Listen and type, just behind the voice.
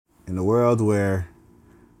in a world where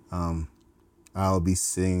I'll be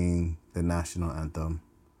singing the national anthem,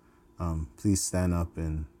 please stand up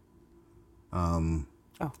and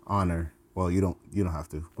honor. Well, you don't have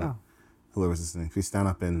to, but whoever's listening, please stand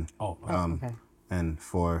up and okay. and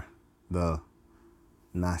for the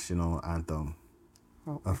national anthem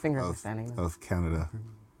of Canada.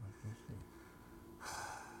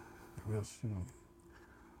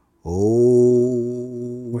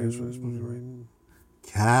 Oh,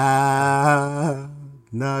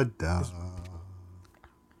 Canada,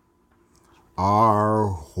 our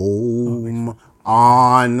home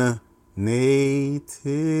on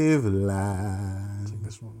native land.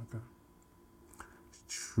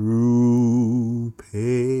 True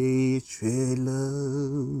patriot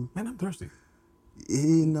love. Man, I'm thirsty.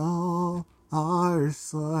 In all our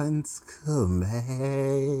sons'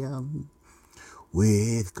 command.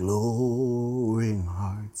 With glowing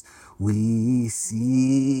hearts, we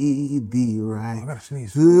see the right,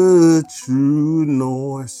 the true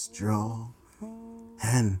north, strong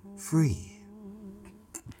and free.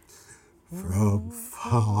 From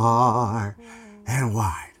far and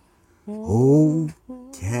wide, oh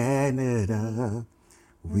Canada,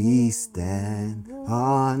 we stand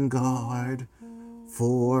on guard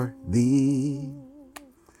for thee.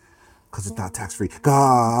 Cause it's not tax free.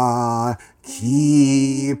 God,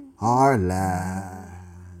 keep our land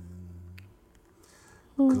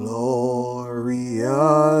glorious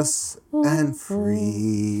and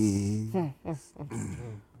free.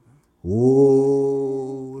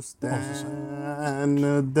 Oh,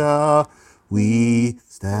 Canada, we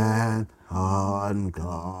stand on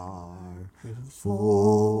guard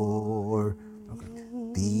for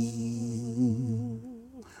thee.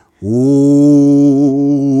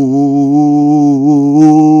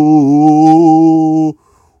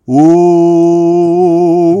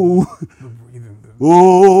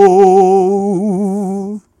 Oh,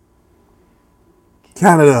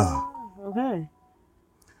 Canada. Okay.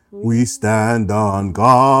 We stand on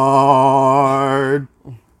guard,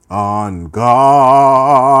 on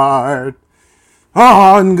guard,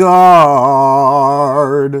 on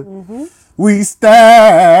guard. Mm-hmm. We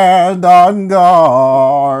stand on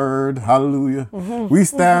guard. Hallelujah. Mm-hmm. We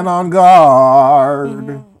stand on guard.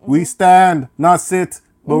 Mm-hmm. We stand, not sit,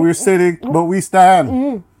 but we're sitting, but we stand.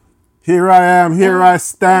 Mm-hmm. Here I am, here I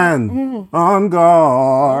stand, on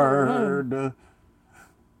guard.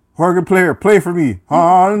 Organ player, play for me,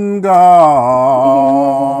 on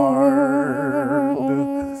guard.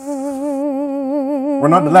 We're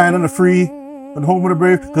not the land of the free, but home of the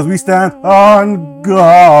brave, because we stand on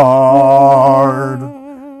guard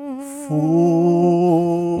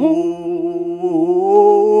for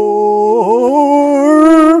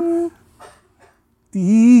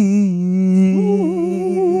thee.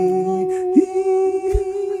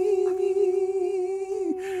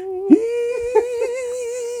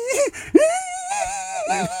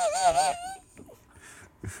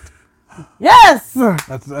 Yes!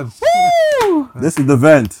 That's Woo! This is the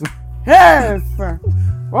vent. Yes!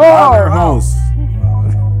 Whoa! Our house.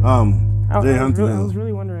 I Jay Hunter. was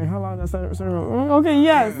really wondering how long that started. Okay,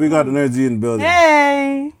 yes. We got Energy in the building.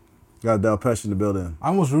 Hey! Got Delpesh in the building. I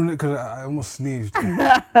almost ruined it because I almost sneezed. You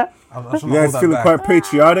guys feeling quite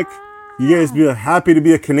patriotic? You guys be happy to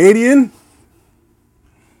be a Canadian?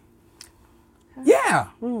 Yeah.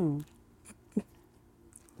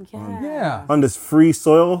 Yeah. On this free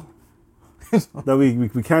soil that we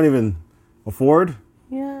can't even afford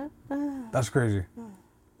Yeah. That's crazy.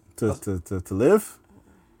 to live.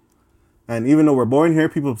 And even though we're born here,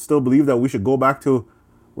 people still believe that we should go back to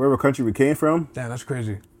wherever country we came from. Damn, that's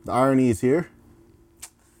crazy. The irony is here.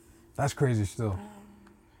 That's crazy still.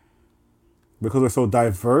 Because we're so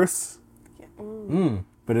diverse.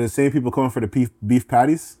 But the same people coming for the beef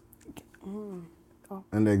patties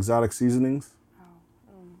and the exotic seasonings.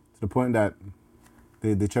 To the point that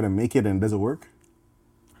they try to make it and it doesn't work.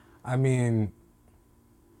 I mean,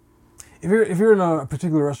 if you're in a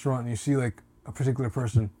particular restaurant and you see like a particular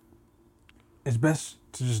person, it's best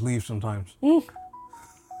to just leave sometimes.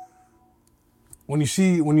 When you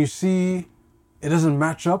see it doesn't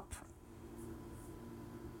match up,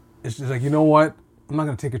 it's just like, you know what? I'm not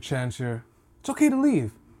gonna take a chance here. It's okay to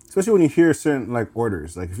leave. Especially when you hear certain like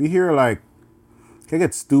orders. Like if you hear like, can I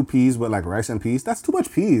get stew peas with like rice and peas? That's too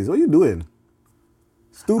much peas. What are you doing?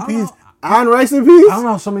 Stew peas and rice and peas? I don't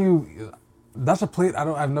know how some of you. That's a plate.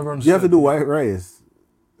 I've never understood. You have to do white rice.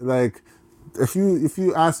 Like if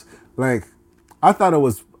you ask, like I thought it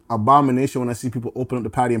was abomination when I see people open up the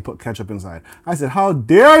patty and put ketchup inside. I said, how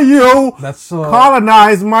dare you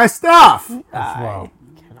colonize my stuff? That's wild.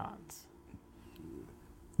 Cannot.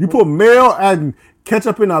 You put mayo and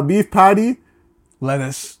ketchup in a beef patty.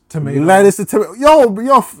 Lettuce, tomato. Lettuce and tomato.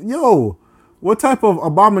 Yo. What type of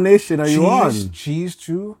abomination are you on? Cheese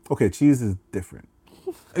too? Okay, cheese is different.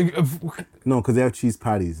 No, because they have cheese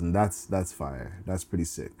patties, and that's fire. That's pretty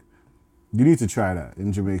sick. You need to try that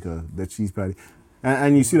in Jamaica, the cheese patty.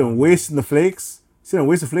 And you see them wasting the flakes. You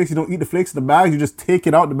don't eat the flakes in the bag. You just take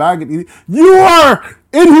it out the bag and eat it. You are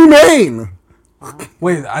inhumane!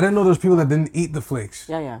 Wait, I didn't know there's people that didn't eat the flakes.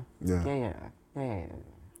 Yeah.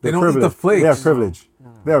 They don't eat the flakes. They have privilege.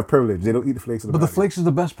 No. They have privilege. They don't eat the flakes in the bag. But the flakes is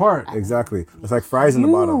the best part. Exactly. It's like fries in the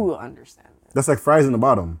bottom. You understand that. That's like fries in the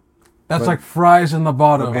bottom. That's like fries in the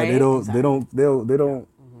bottom. Okay, Right? they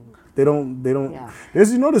don't. Yeah.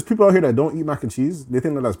 There's people out here that don't eat mac and cheese. They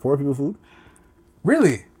think that's poor people food.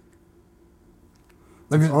 Really?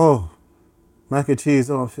 Like, Oh, mac and cheese.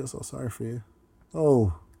 Oh, I feel so sorry for you.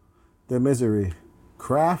 Oh, the misery.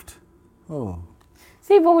 Kraft. Oh.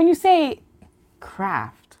 See, but when you say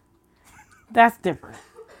craft, that's different.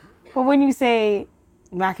 But when you say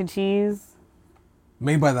mac and cheese,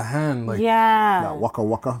 made by the hand, like yeah. That waka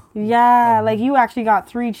waka. Yeah, like you actually got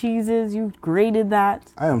 3 cheeses, you grated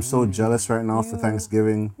that. I am so jealous right now for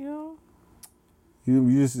Thanksgiving. You know?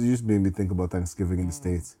 You just made me think about Thanksgiving in the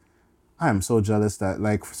States. I am so jealous that,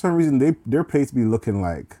 like, for some reason their plates be looking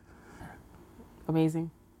like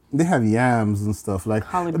Amazing. they have yams and stuff. Like,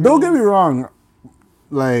 Collard don't get me greens. wrong.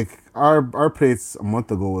 Like our plates a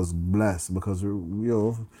month ago was blessed because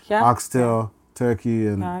Yeah. oxtail, turkey,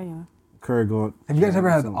 and Yeah. curry goat. have you guys ever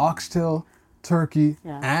had Some- oxtail, turkey,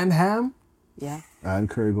 Yeah. and ham? Yeah. and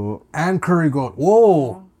curry goat And curry goat.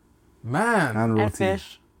 Whoa. Man. and roti And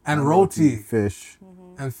fish. And roti. fish.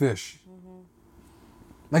 And fish.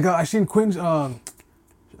 Like I seen Queen's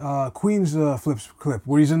flips clip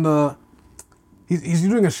where he's in the he's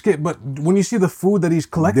doing a skit, but when you see the food that he's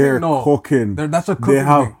collecting, They're cooking. that's a They cooking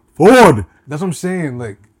have thing. food. That's what I'm saying.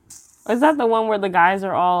 Like Is that the one where the guys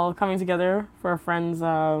are all coming together for a friend's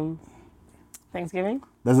Thanksgiving?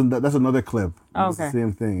 That's another clip. Oh, It's the okay.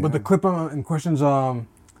 same thing. but the clip in questions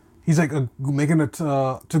he's like making a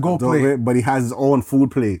to go plate. But he has his own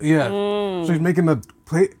food plate. Yeah. So he's making the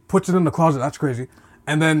plate, puts it in the closet. That's crazy.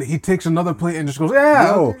 And then he takes another plate and just goes,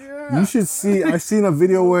 Yo, you should see. I seen a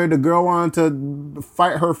video where the girl wanted to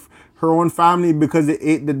fight her own family because they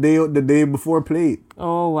ate the day before plate.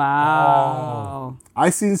 Oh, wow. I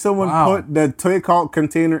seen someone Wow. put the takeout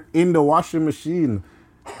container in the washing machine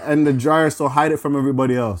and the dryer so hide it from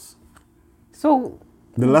everybody else. So,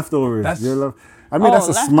 The leftovers. That's- I mean, Oh, that's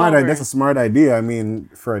a smart. leftovers. That's a smart idea. I mean,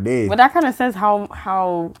 for a day. but that kind of says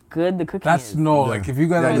how good the cooking that's is. no, like if you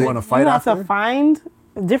guys Yeah, are you like, wanna fight you have after? to find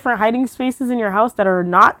different hiding spaces in your house that are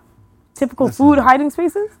not typical food hiding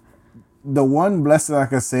spaces. The one blessing I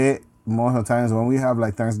can say most of the times when we have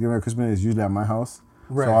like Thanksgiving or Christmas is usually at my house.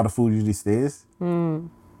 Right. So all the food usually stays. And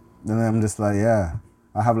then I'm just like, yeah,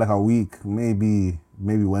 I have like a week, maybe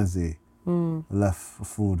Wednesday left for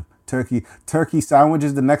food. Turkey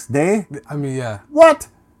sandwiches the next day. I mean, yeah, What?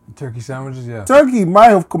 turkey sandwiches, yeah. Turkey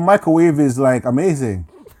microwave is like amazing.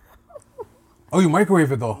 Oh, you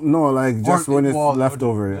microwave it though. No, like just Or- when it's well,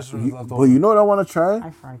 leftover. just when it's left But over. you know what I want to try?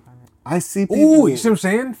 I fry pan it. I see people. Ooh, you see what I'm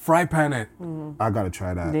saying? Fry pan it. I gotta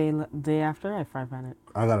try that. Day after, I fry pan it.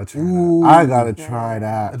 I gotta try Ooh. that. I gotta try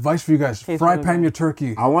that. Advice for you guys: Tastes fry really pan good. your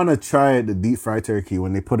turkey. I want to try the deep fried turkey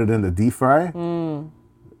when they put it in the deep fry.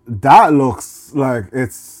 That looks like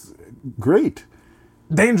it's great.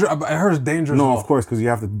 Dangerous. I heard it's dangerous. No, though. of course, because you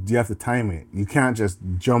have to time it. You can't just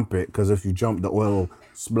jump it because if you jump, the oil will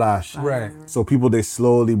splash. Right. So people they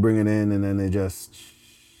slowly bring it in and then they just.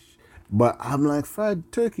 But I'm like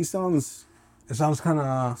fried turkey sounds It sounds kind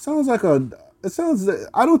of. like a. It sounds.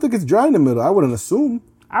 I don't think it's dry in the middle. I wouldn't assume.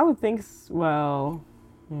 I would think, well,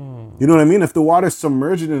 You know what I mean? If the water's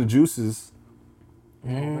submerged in the juices,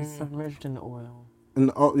 it's submerged in the oil. and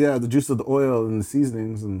the juice of the oil and the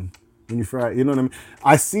seasonings, and when you fry it, you know what I mean?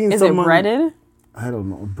 I seen Is someone. it breaded? I don't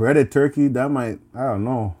know. Breaded turkey, that might, I don't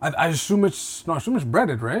know. I assume it's. No, I assume it's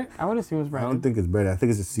breaded, right? I would assume it's I breaded. don't think it's breaded. I think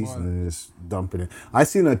it's just seasoned and just dump it in. I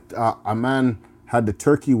seen a man had the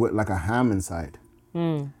turkey with like a ham inside.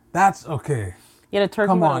 That's okay. You had a turkey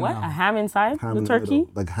Come with a on what? now. A ham inside Ham the in turkey?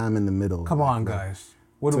 middle, like ham in the middle. Come on, guys.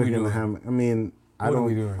 What are we Turkey and the doing? ham. I mean, I What are don't.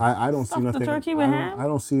 we doing? I don't see Stuff the nothing. turkey with I don't- ham? I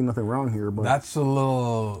don't see nothing wrong here, but That's a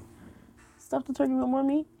little. Stuff the turkey with more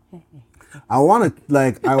meat? I want to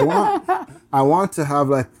like I want to have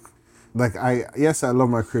like yes, I love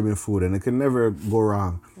my Caribbean food and it can never go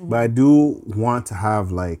wrong. But I do want to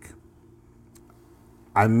have like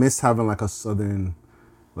I miss having like a southern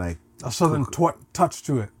like A southern touch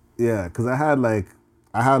to it. yeah, cuz I had like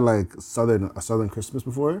a southern Christmas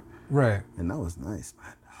before Right. and that was nice,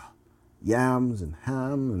 man. yams and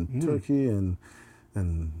ham and turkey and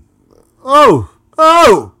oh,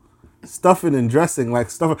 stuffing and dressing, like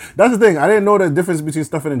stuffing. That's the thing. I didn't know the difference between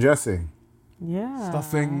stuffing and dressing. Yeah.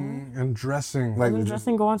 Stuffing and dressing. Like Doesn't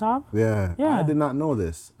dressing go on top? Yeah. I did not know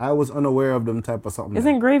this. I was unaware of them type of something.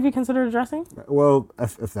 Isn't gravy considered a dressing? Well,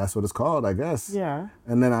 if that's what it's called, I guess. Yeah.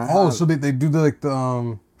 And then so they do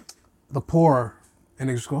the pour, and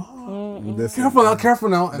they just go, this, careful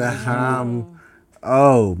now. And the ham.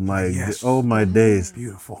 Oh my days.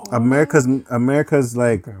 Beautiful. America's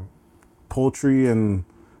like poultry and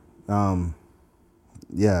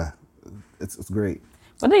it's great.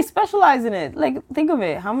 But they specialize in it. Like, think of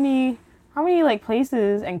it. How many like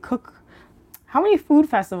places how many food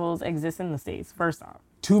festivals exist in the States, first off?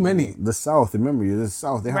 Too many. The South, remember, the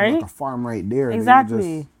South, they have like a farm right there.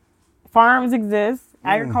 Exactly. Farms exist.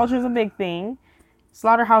 Agriculture is a big thing.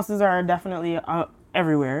 Slaughterhouses are definitely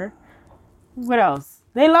everywhere. What else?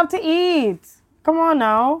 They love to eat. Come on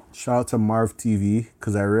now. Shout out to Marv TV,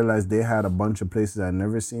 because I realized they had a bunch of places I'd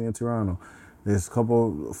never seen in Toronto. There's a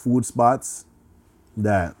couple food spots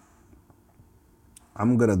that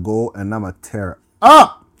I'm gonna go and I'm gonna tear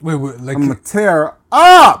up. Wait, like I'm gonna tear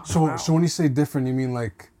up. So when you say different, you mean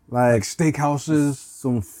like steakhouses,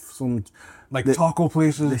 some like taco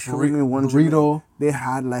places, they showed me one burrito. They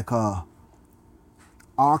had like a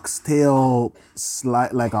oxtail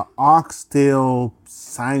oxtail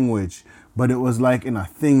sandwich, but it was like in a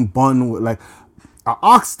thin bun with like an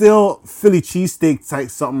oxtail Philly cheesesteak type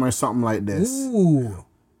something like this. Ooh.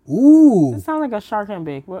 It sounds like a shark and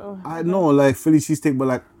bake. I know, like Philly cheesesteak, but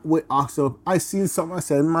like with oxtail. I seen something. I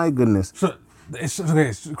said, my goodness. So it's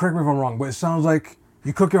okay. Correct me if I'm wrong, but it sounds like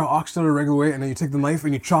you cook your oxtail the regular way, and then you take the knife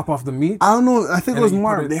and you chop off the meat. I don't know. I think it was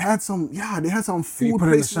Marv. They had some food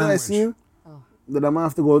places that I seen that I might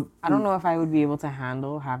have to go. I don't know if I would be able to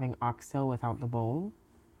handle having oxtail without the bone.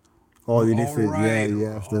 Oh, you did fit. Yeah, you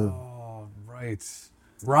have to. Oh, right.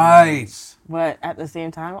 But at the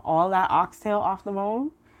same time, all that oxtail off the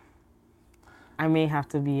bone, I may have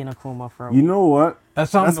to be in a coma for a week. You know what?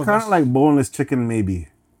 That's kind of like boneless chicken, maybe.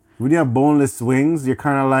 When you have boneless wings, you're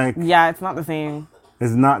kind of like... Yeah, it's not the same.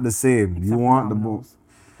 It's not the same. Except you want Domino's.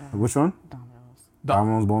 Which one? Domino's.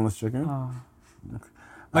 Domino's boneless chicken? Oh.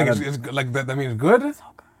 Like it's like that means good? So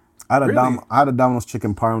good. I had a Domino's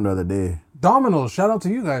chicken parm the other day. Domino's, shout out to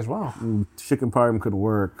you guys. Wow. Chicken parm could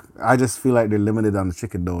work. I just feel like they're limited on the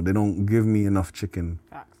chicken, though. They don't give me enough chicken.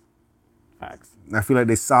 Facts. I feel like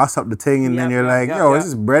they sauce up the thing and then you're like, is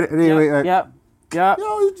this bread? Anyway, Yep.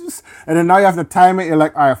 Yo, and then now you have to time it. You're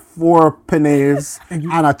like, all right, 4 penne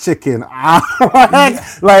and a chicken. Every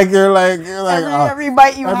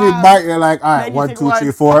bite you have. Every bite you're like, all right, 1, 2,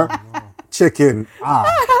 3, 4, chicken.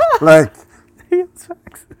 Like. You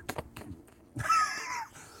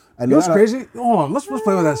know what's crazy? Hold on, let's play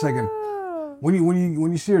with that a second. When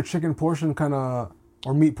you see your chicken portion kind of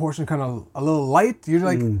or meat portion kind of a little light, you're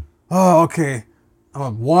like, oh, okay, I'm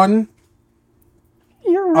at 1.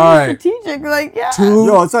 You're really strategic, like 2.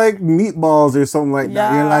 Yo, it's like meatballs or something like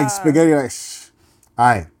that. You're like spaghetti, like all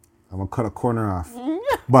right, I'm gonna cut a corner off,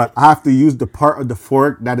 but I have to use the part of the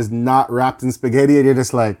fork that is not wrapped in spaghetti, and you're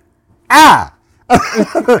just like,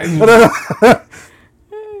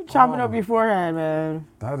 chopping up your forehead, man.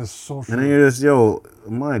 That is so true. And then you're just,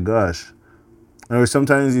 my gosh. And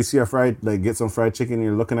sometimes you see get some fried chicken,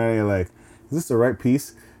 you're looking at it, you're like, is this the right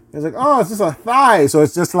piece? It's like, oh, it's just a thigh. So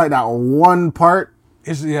it's just like that one part.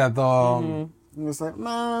 It's and it's like,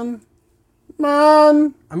 man. I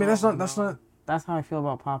mean, that's not. That's how I feel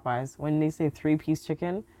about Popeyes. When they say 3-piece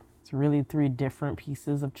chicken, it's really 3 different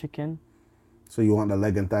pieces of chicken. So you want the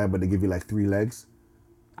leg and thigh, but they give you like 3 legs?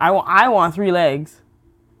 I want 3 legs.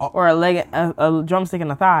 Or a leg, a drumstick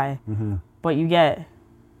and a thigh. Mm-hmm. But you get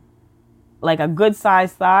like a good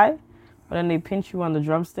sized thigh, but then they pinch you on the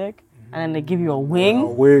drumstick, and then they give you a wing. A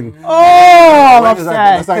wing. Oh, I'm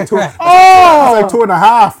upset. That's like 2. That's like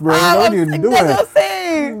 2.5, bro. What are you doing?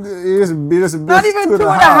 You just not even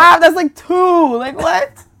 2.5. That's like 2. Like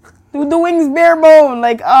what? The wings bare bone.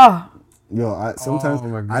 Like Yo, sometimes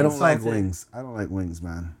I don't like wings. I don't like wings,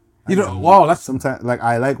 man. You know, wow. That's sometimes like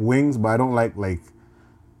I like wings, but I don't like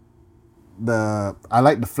I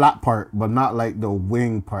like the flat part, but not like the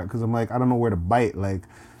wing part, because I'm like, I don't know where to bite. Like,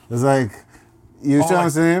 it's like, you see what I'm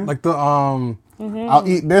saying? Like the I'll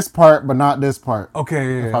eat this part, but not this part.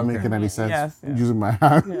 Okay, if I'm making any sense, yes. using my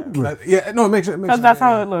hand. No, it makes sense. Because that's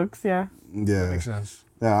how it looks. Yeah. Yeah, that makes sense.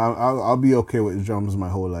 Yeah, I'll be okay with drums my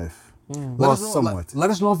whole life. Well, somewhat. Let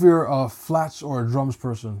us know if you're a flats or a drums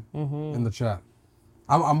person in the chat.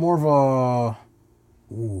 I'm more of a.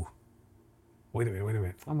 Ooh. Wait a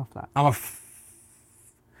minute. I'm a flat.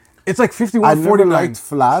 It's like I 51, never 49. liked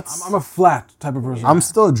flats. I'm a flat type of person. I'm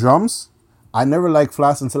still drums. I never liked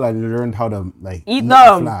flats until I learned how to like Eat a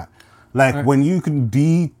them. flat. Like when you can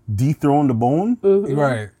dethrone the bone,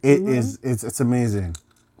 Right. it's amazing.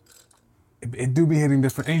 It do be hitting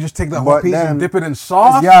different. And you just take that whole But piece then- and dip it in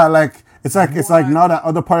sauce. Yeah, like it's like now that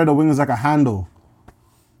other part of the wing is like a handle.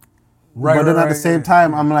 Right. But then at the right, same right.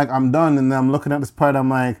 time, I'm like, I'm done, and then I'm looking at this part. I'm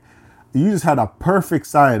like, you just had a perfect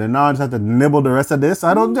side, and now I just have to nibble the rest of this.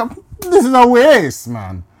 I don't. This is a waste,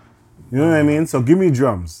 man. You know what I mean? So give me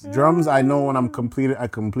drums. Drums, I know when I'm completed, I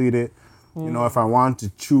complete it. You know, if I want to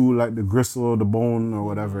chew like the gristle or the bone or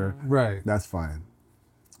whatever, Right. that's fine.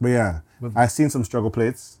 But yeah, I've seen some struggle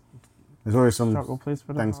plates. There's always some Struggle plates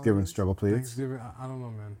for the Thanksgiving holidays. struggle plates. Thanksgiving. I don't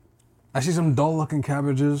know, man. I see some dull looking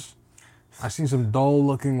cabbages. I seen some dull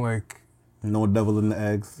looking like No devil in the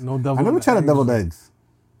eggs. no devil. I never in the tried a eggs. deviled eggs.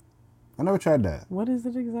 I never tried that. What is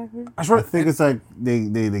it exactly? I swear. I think it's like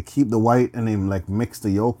they keep the white and they like mix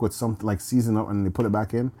the yolk with something like season up and they put it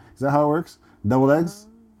back in. Is that how it works? Deviled eggs?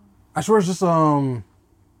 I swear it's just I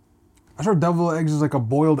swear deviled eggs is like a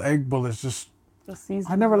boiled egg, but it's just The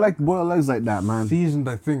season. I never liked boiled eggs like that, man. seasoned.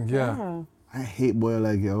 I think. Yeah. Yeah. I hate boiled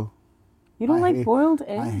egg, yo. You don't I like hate- boiled I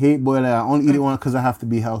eggs? hate boiled egg. I only eat it one because I have to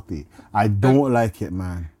be healthy. I don't like it,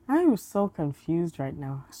 man. I am so confused right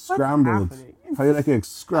now. What's Scrambled. happening? How you like it?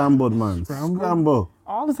 Scrambled, man. Scrambled.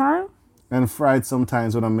 All the time? And fried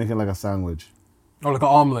sometimes when I'm making like a sandwich. Oh, like an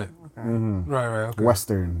omelet. Okay. Right. Okay.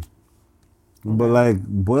 Western. But like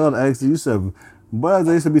boiled eggs, boiled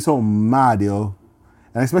eggs used to be so mad, yo.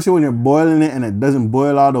 And especially when you're boiling it and it doesn't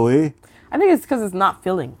boil all the way. I think it's because it's not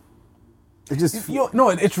filling. It just No,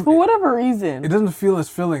 it's For whatever reason. it doesn't feel as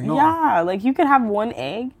filling. No. Yeah, like you could have one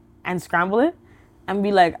egg and scramble it and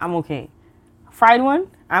be like, I'm okay. Fried one,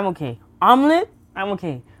 I'm okay. Omelet, I'm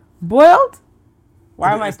okay. Boiled?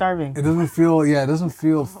 Why am I starving? It doesn't feel. Yeah, it doesn't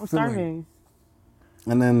feel I'm filling. starving.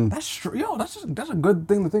 and then That's a good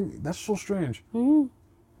thing to think. That's so strange. and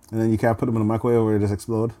then you can't put them in the microwave or it just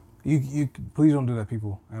explode. You please don't do that,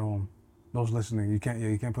 people at home. Those listening, you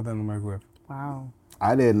can't put that in the microwave. Wow.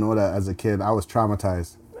 I didn't know that as a kid. I was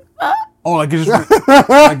traumatized. Oh, like it just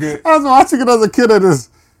like it, I was watching it as a kid. I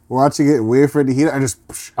just watching it, wait for it to heat it.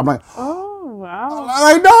 I'm like, Oh, wow.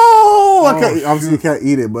 I know. I can't, shoot. obviously, you can't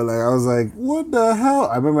eat it, but like I was like, what the hell?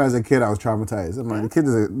 I remember as a kid, I was traumatized. I'm like,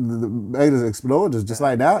 the egg just exploded just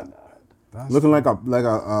like that, looking like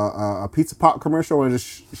a pizza pot commercial where it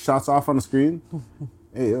just shots off on the screen.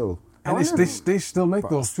 Hey yo, and they still make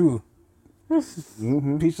those too.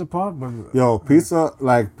 Pizza pot, but yo,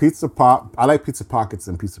 pizza pop. I like pizza pockets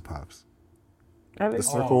and pizza pops. The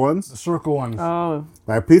circle ones. the circle ones. Oh,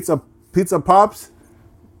 Like pizza pops.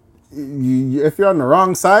 If you're on the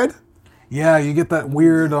wrong side, Yeah, you get that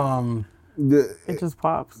weird it just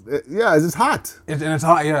pops. yeah, it's just hot. and it's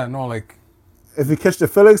hot. Yeah, no, like If you catch the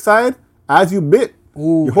filling side, as you bit,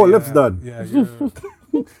 ooh, your whole yeah, lip's done. Yeah,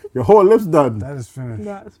 Your whole lip's done. that is finished.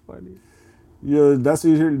 That's funny. Yeah, that's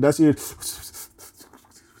your.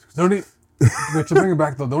 The only, but to bring it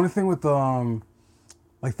back though, the only thing with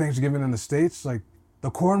like Thanksgiving in the States, like the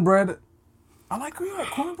cornbread, I like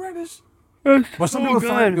cornbread is. But some people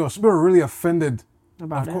find, some people are really offended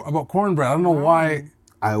About it. about cornbread. I don't know why.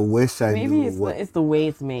 I wish I Maybe knew it's what. it's the way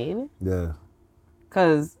it's made. Yeah.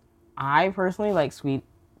 Because I personally like sweet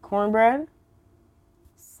cornbread.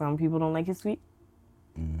 Some people don't like it sweet.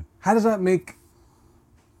 How does that make?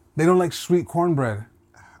 They don't like sweet cornbread.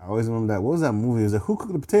 I always remember that. What was that movie? It was like, who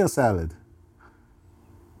cooked the potato salad?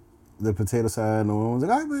 The potato salad, and the one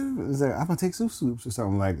was like, I'm gonna take soups or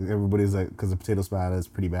something. Like everybody's like, because the potato salad is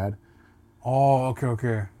pretty bad. Oh,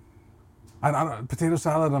 okay. I potato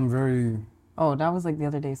salad. I'm very. Oh, that was like the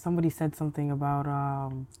other day. Somebody said something about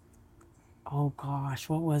oh gosh,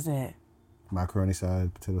 what was it? Macaroni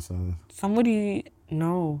salad, potato salad.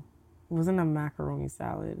 No, it wasn't a macaroni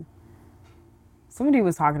salad. Somebody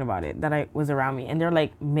was talking about it that was around me, and they're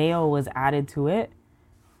like, mayo was added to it,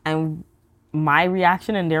 and my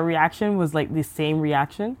reaction and their reaction was like the same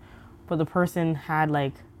reaction, but the person had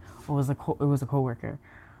like, it was a coworker.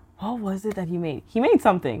 What was it that he made? He made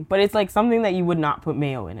something, but it's like something that you would not put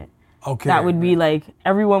mayo in it. Okay. That would be like,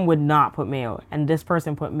 everyone would not put mayo, and this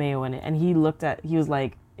person put mayo in it, and he was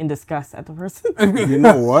like in disgust at the person. You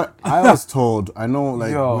know what? I was told. I know,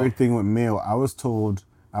 like Yo. weird thing with mayo. I was told.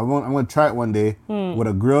 I'm gonna try it one day with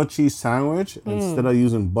a grilled cheese sandwich. Instead of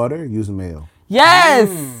using butter, use mayo.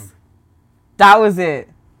 Yes, that was it.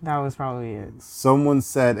 That was probably it. Someone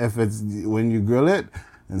said if it's when you grill it,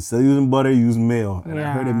 instead of using butter, use mayo, and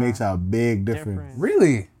I heard it Yeah. makes a big difference.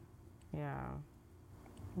 Really.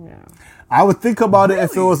 Yeah. I would think about it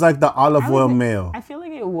if it was like the olive oil mayo. I feel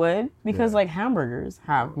like it would because like hamburgers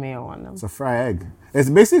have mayo on them. It's a fried egg. It's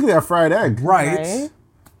basically a fried egg. Right.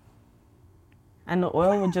 And the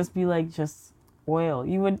oil would just be like just oil.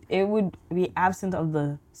 It would be absent of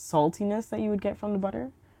the saltiness that you would get from the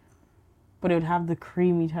butter, but it would have the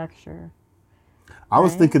creamy texture. I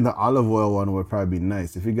was thinking the olive oil one would probably be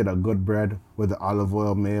nice. If you get a good bread with the olive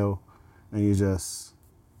oil mayo and you just...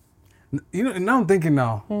 You know, now I'm thinking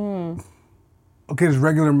now. Okay, there's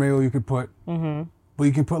regular mayo you could put, but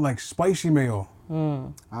you can put like spicy mayo.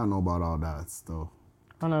 I don't know about all that stuff.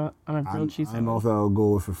 On a grilled cheese I don't know if I'll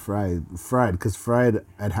go with a fried, because fried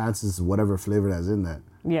enhances whatever flavor that's in that.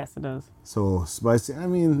 Yes, it does. So spicy, I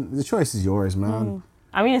mean, the choice is yours, man.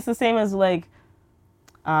 I mean, it's the same as like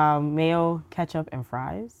mayo, ketchup, and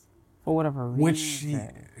fries for whatever reason. Which,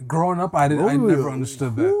 growing up, I never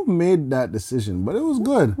understood that. Who made that decision? But it was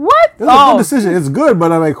good. What? It was a good decision. It's good,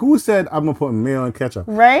 but I'm like, who said I'm gonna put mayo and ketchup?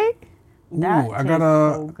 Right? That tastes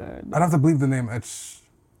so good. I'd have to believe the name. I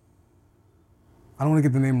don't want to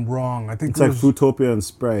get the name wrong. I think It's like Fruitopia and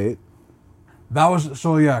Sprite. That was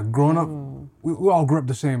growing up, we all grew up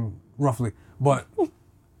the same roughly, but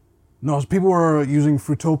no, people were using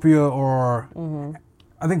Fruitopia or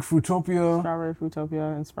I think Fruitopia, strawberry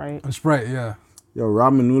Fruitopia and Sprite. And Sprite, yeah. Yo,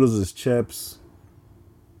 ramen noodles is chips.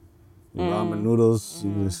 Ramen noodles,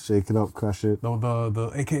 you just shake it up, crush it.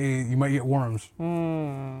 The AKA you might get worms.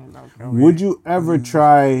 Would you ever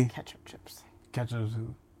try Ketchup chips? Ketchup.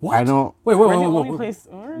 What? I don't. Wait. We're the only place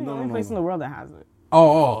in the world that has it.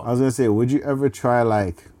 Oh. I was gonna say, would you ever try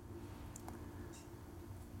like,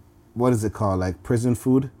 what is it called? Like prison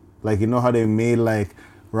food? Like, you know how they made like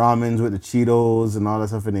ramens with the Cheetos and all that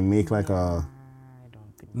stuff, and they make like a. I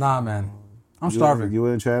don't think. Nah, man. I'm starving. You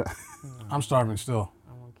wouldn't try it? I'm starving still.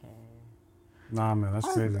 I'm okay. Nah, man,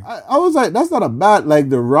 that's crazy. I was like, that's not a bad, like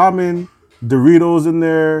the ramen, Doritos in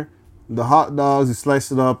there, the hot dogs, you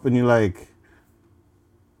slice it up and you like,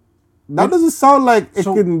 that doesn't sound like it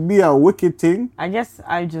could be a wicked thing. I guess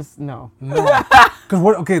I just know. Because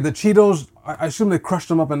the Cheetos, I assume they crushed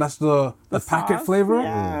them up and that's the packet sauce? flavor?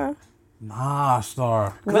 Yeah. Nah,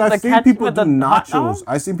 star. Because I've seen people do nachos.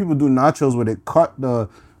 I've seen people do nachos where they cut the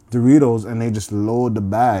Doritos and they just load the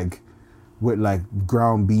bag with like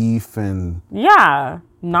ground beef and... Yeah,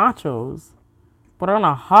 nachos. But on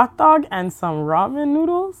a hot dog and some ramen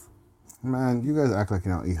noodles? Man, you guys act like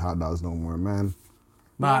you don't eat hot dogs no more, man.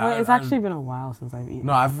 Nah, it's actually been a while since I've eaten.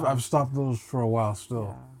 No, I've stopped those for a while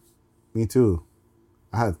still. Yeah. Me too.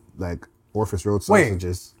 I had like Orpheus Road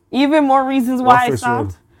sausages. Even more reasons why Orpheus I stopped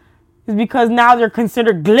Road. is because now they're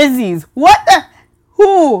considered glizzies. What the?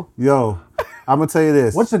 Who? Yo, I'm gonna tell you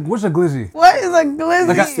this. What's a glizzy? What is a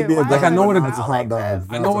glizzy? Like I know what That's a hot dog.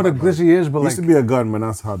 I know what a glizzy is, but It used to be a gun, man.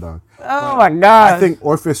 That's a hot dog. Oh my god! I think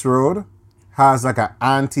Orpheus Road has like an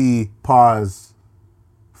anti-pause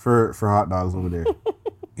for hot dogs over there.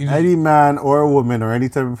 Any man or a woman or any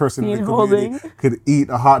type of person in the community could eat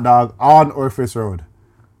a hot dog on Orpheus Road.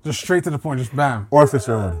 Just straight to the point, just bam. Orpheus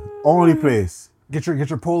Road, only place. Get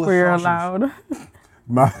your Polish we're sausage. allowed.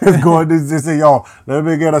 Man, going to say, yo, let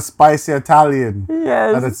me get a spicy Italian.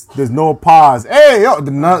 Yes. And there's no pause. Hey, yo,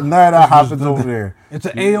 none of that happens over there. It's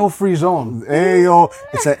an AO free zone. Ayo,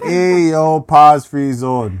 it's an Ayo pause free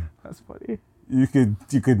zone. That's funny. You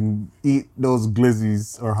could eat those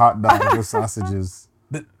glizzies or hot dogs or sausages.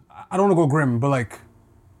 I don't want to go grim, but like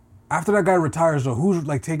after that guy retires, though, who's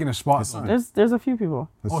like taking his spot? There's a few people.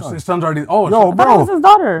 His son's already. Oh, Yo, That bro, was his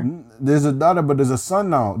daughter. there's a daughter, but there's a son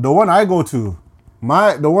now. The one I go to,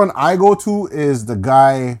 is the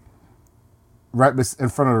guy right in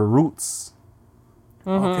front of the Roots.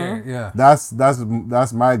 okay, yeah. That's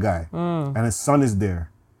my guy, and his son is there.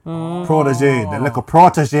 Protege, the little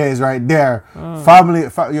protege is right there. Family,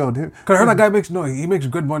 yo. Cause I heard that guy makes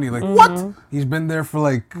good money. Like what? He's been there for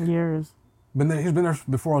like Years. He's been there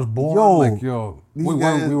before I was born. These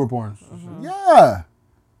guys- we were born. Yeah.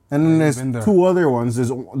 And then he's been there's there. two other ones.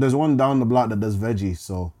 There's one down the block that does veggies,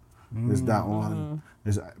 so there's that one.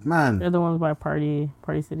 There's They're the ones by Party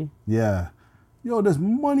City. yeah. Yo, there's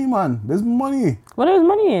money, man. There's money. What is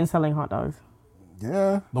money in selling hot dogs?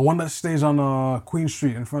 Yeah. The one that stays on Queen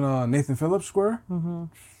Street in front of Nathan Phillips Square.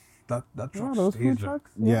 That truck Those stays food there.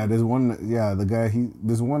 trucks? Yeah, there's one. Yeah, the guy.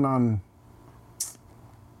 There's one on.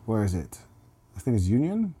 Where is it? I think it's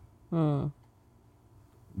Union.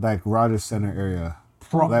 Like Rogers Center area.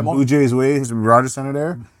 Like Blue Jays Way, is Rogers Center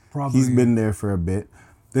there. Probably. He's been there for a bit.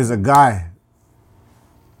 There's a guy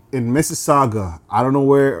in Mississauga. I don't know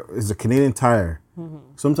where. It's a Canadian Tire.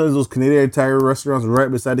 Sometimes those Canadian Tire restaurants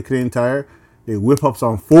right beside the Canadian Tire, they whip up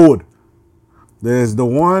some food. There's the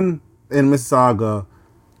one in Mississauga.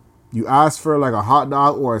 You ask for like a hot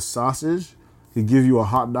dog or a sausage, he gives you a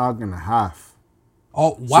hot dog and a half.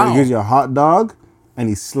 Oh, wow. So he gives you a hot dog, and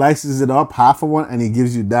he slices it up, half of one, and he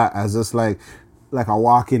gives you that as just like a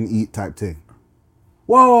walk-in eat type thing.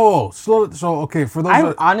 Whoa, slow. So, okay, for those...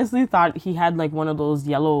 I honestly thought he had like one of those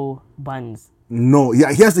yellow buns. No,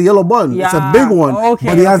 yeah, he has the yellow bun. Yeah. It's a big one, Okay,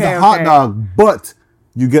 but he has okay, the hot okay. dog. But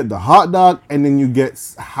you get the hot dog, and then you get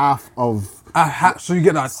half of so you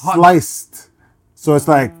get a hot... sliced. So it's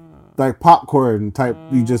like popcorn type.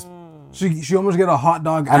 You just... So you almost get a hot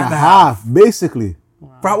dog and a half, basically.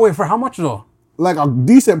 For how much though? Like a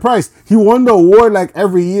decent price. He won the award like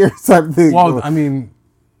every year type thing. Well, bro. I mean,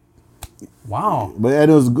 wow. But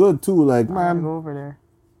and it was good too. Like, I'm man, gonna go over there.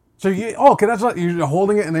 So okay, that's like you're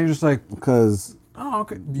holding it and then you're just like, because oh,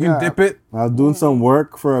 okay, you can dip it. I was doing some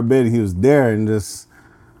work for a bit. He was there and just,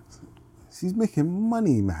 she's making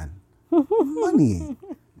money, man. money.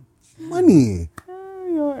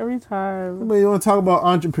 Yo, every time. But you want to talk about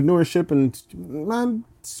entrepreneurship and man,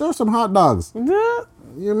 serve some hot dogs.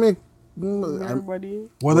 You make Everybody.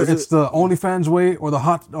 Whether it's the OnlyFans way or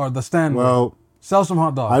the stand way. well. Sell some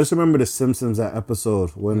hot dogs. I just remember the Simpsons that episode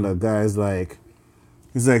when the guy's like,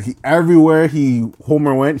 he's like everywhere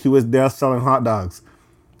Homer went, he was there selling hot dogs,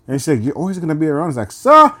 and she's like, "You're always gonna be around." He's like,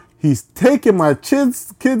 "Sir, he's taking my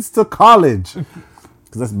kids to college,"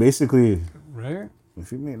 because that's basically right.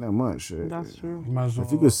 if you make that much. That's true. You might as well.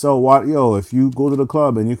 If you could sell if you go to the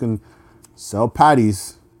club and you can sell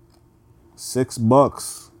patties,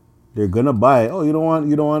 $6, they're gonna buy it. Oh, you don't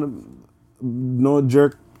want no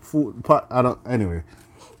jerk food pot. Anyway,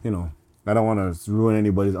 I don't want to ruin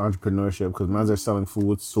anybody's entrepreneurship because man's are selling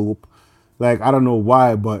food, soup. Like, I don't know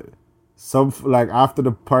why, but after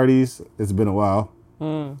the parties, it's been a while.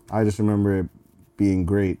 I just remember it being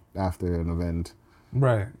great after an event.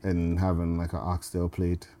 Right. And having like an oxtail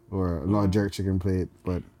plate or not a jerk chicken plate,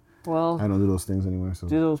 but Well, I don't do those things anymore. So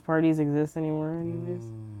do those parties exist anymore anyways?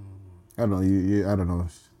 I don't know. I don't know.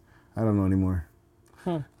 I don't know anymore.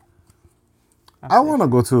 I want to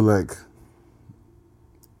go to like.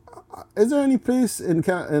 Is there any place in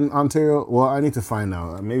Ontario? Well, I need to find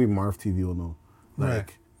out. Maybe Marv TV will know.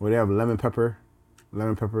 Like where they have lemon pepper,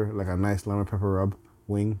 like a nice lemon pepper rub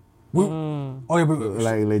wing. Oh yeah, but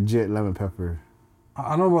Like legit lemon pepper.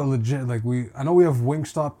 I know about legit. Like I know we have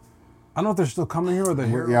Wingstop. I don't know if they're still coming here or they're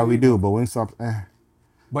here. Yeah, we do, but Wingstop.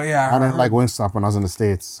 But yeah, I didn't like Wingstop when I was in the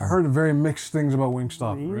States. I heard very mixed things about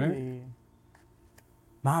Wingstop. Right? Really?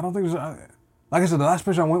 Nah, I don't think there's. Like I said, the last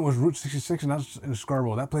place I went was Route 66, and that's in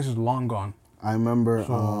Scarborough. That place is long gone. I remember.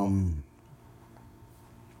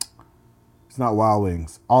 It's not Wild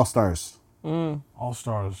Wings. All Stars. All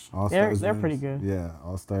Stars. All They're Stars pretty wings. good. Yeah,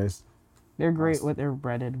 All Stars. They're great with their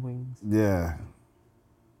breaded wings. Yeah,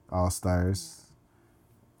 All Stars.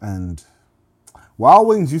 And Wild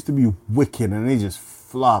Wings used to be wicked, and they just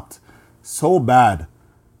flopped so bad.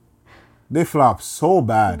 They flopped so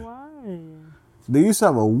bad. Why? They used to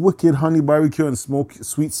have a wicked honey barbecue and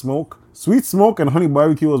sweet smoke. Sweet smoke and honey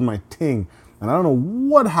barbecue was my thing. And I don't know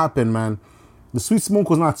what happened, man. The sweet smoke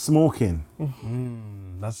was not smoking.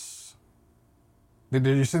 That's.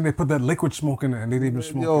 You saying they put that liquid smoke in it and they didn't even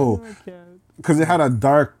smoke Yo, because it had a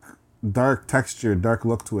dark texture, dark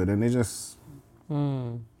look to it. And they just...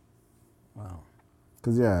 Wow.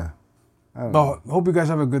 Because, yeah. I don't No, hope you guys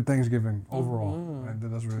have a good Thanksgiving overall.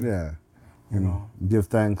 That's really... Yeah. You know, give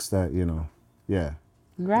thanks that, yeah.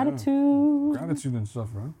 Gratitude. Gratitude and stuff,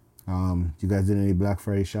 right? You guys did any Black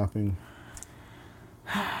Friday shopping?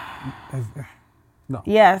 No.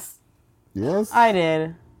 Yes, Yes? I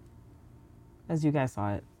did. As you guys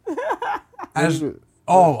saw it. As, yeah.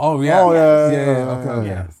 Oh, yeah. Okay.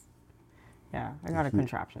 Yes. Yeah, I got a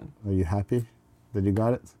contraption. Are you happy that you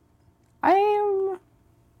got it? I am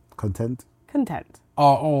Content? content.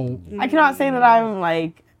 Oh. I cannot say that I'm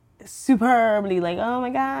like superbly like, oh my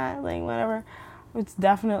God, like whatever. It's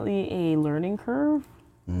definitely a learning curve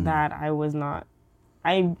that I was not,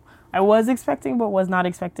 I was expecting, but was not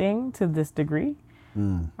expecting to this degree.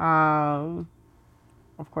 Of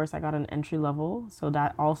course, I got an entry level, so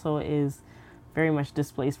that also is very much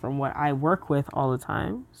displaced from what I work with all the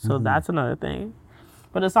time. So that's another thing.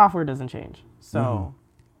 But the software doesn't change. So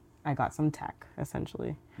I got some tech,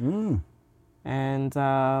 essentially. And,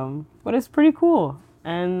 but it's pretty cool.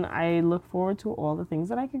 And I look forward to all the things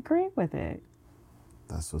that I can create with it.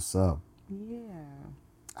 That's what's up. Yeah.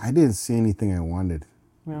 I didn't see anything I wanted.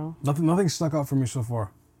 You know? Nothing stuck out for me so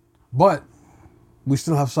far. But we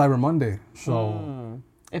still have Cyber Monday, so...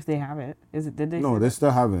 If they have it. Did they? No, say they that?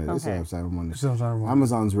 still haven't. They Okay. still have Cyber Monday. Still have Cyber Monday.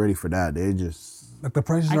 Amazon's ready for that. They just... Like the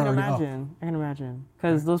prices I are can already up. imagine. I can imagine.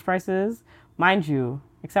 Because those prices, mind you,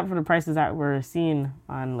 except for the prices that we're seeing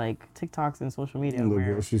on like TikToks and social media. In the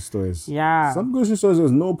grocery stores. Yeah. Some grocery stores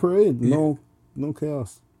there's no parade, no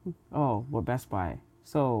chaos. Oh, well, Best Buy.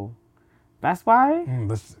 So, Best Buy.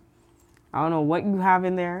 I don't know what you have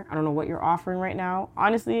in there. I don't know what you're offering right now.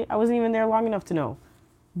 Honestly, I wasn't even there long enough to know.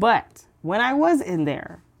 But when I was in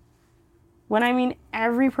there, when I mean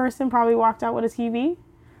every person probably walked out with a TV,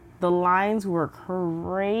 the lines were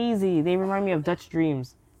crazy. They remind me of Dutch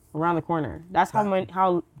Dreams around the corner. That's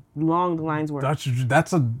how long the lines were.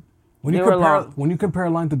 When you compare a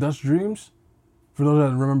line to Dutch Dreams, for those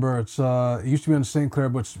that remember, it used to be on St. Clair,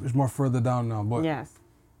 but it's more further down now. But yes.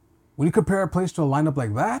 When you compare a place to a lineup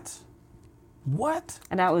like that, what?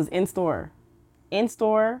 And that was in store. In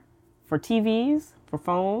store for TVs, for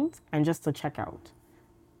phones, and just to check out.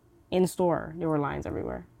 In store, there were lines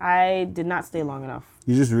everywhere. I did not stay long enough.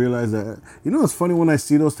 You just realize that. You know, it's funny when I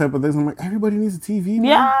see those type of things. I'm like, everybody needs a TV, man.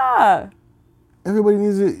 Yeah. Everybody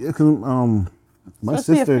needs it. Because my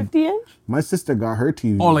sister, a 50-inch? My sister got her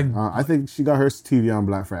TV. Oh, like I think she got her TV on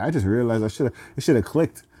Black Friday. I just realized it should have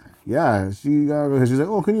clicked. Yeah, she's like,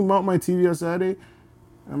 oh, can you mount my TV on Saturday?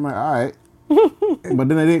 I'm like, all right. But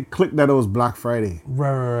then I didn't click that it was Black Friday.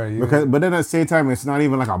 Right. But then at the same time, it's not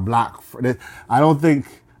even like a Black Friday. I think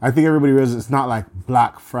everybody realizes it's not like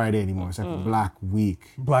Black Friday anymore. It's like Black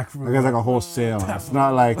Week. Like it's like a whole sale. It's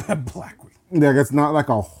not like Black Week. Like it's not like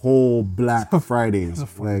a whole Black Friday. That's a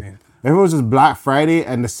funny name. If it was just Black Friday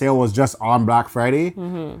and the sale was just on Black Friday,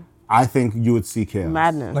 I think you would see chaos.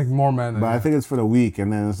 Madness. Like more madness. But I think it's for the week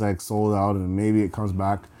and then it's like sold out and maybe it comes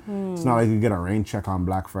back. It's not like you get a rain check on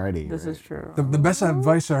Black Friday. This is true. The best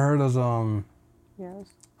advice I heard is yes.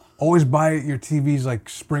 Always buy your TVs like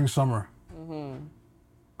spring, summer.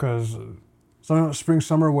 Because spring,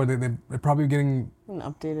 summer where they're probably getting an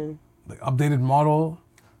updated model.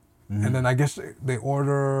 And then I guess they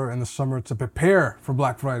order in the summer to prepare for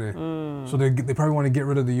Black Friday. So they probably want to get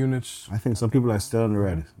rid of the units. I think some people are still in the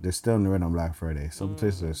red. They're still in the red on Black Friday. Some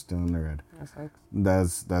places are still in the red.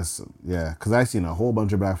 That's yeah. Because I've seen a whole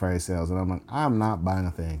bunch of Black Friday sales and I'm like, I'm not buying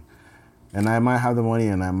a thing. And I might have the money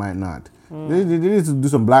and I might not. They need to do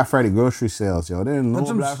some Black Friday grocery sales, yo. There ain't no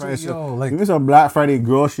Black Friday sales. Give me some Black Friday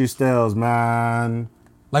grocery sales, man.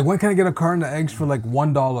 Like when can I get a carton of eggs for like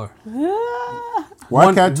 $1?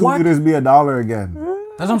 Why can't $2 liters be $1 again?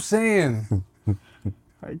 That's what I'm saying.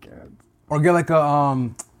 I can't. Or get like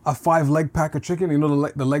a 5-leg pack of chicken. You know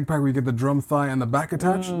the leg pack where you get the drum thigh and the back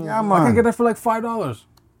attached? Yeah, man. I can get that for like $5.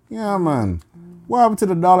 Yeah, man. What happened to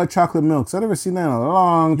the $1 chocolate milks? I never seen that in a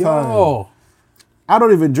long time. Yo. I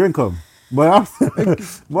don't even drink them. But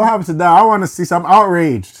what happened to that? I want to see some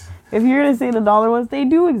outraged. If you're gonna say the dollar ones, they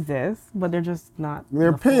do exist, but they're just not.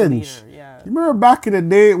 They're pinch. Yeah. You remember back in the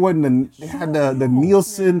day when they had the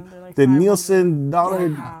Nielsen, like the Nielsen dollar,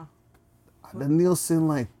 Yeah. the Nielsen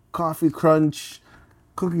like coffee crunch,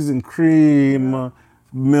 cookies and cream,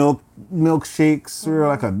 milkshakes were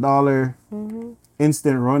like $1.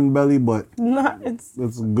 Instant run belly, but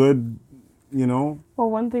it's good, you know. Well,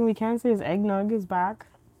 one thing we can say is eggnog is back.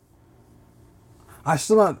 I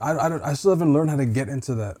still haven't learned how to get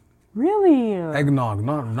into that. Really? Eggnog,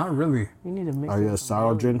 not really. You need to mix. Are you a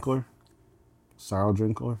sorrow drinker? Sorrow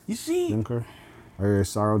drinker? You see? Drinker? Are you a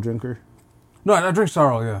sorrow drinker? No, I drink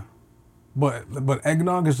sorrel, yeah. But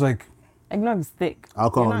eggnog is like... Eggnog is thick.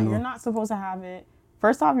 Alcohol, You're not supposed to have it...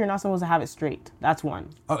 First off, you're not supposed to have it straight. That's one.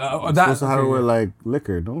 You're supposed to have it with like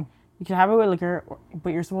liquor, no? You can have it with liquor,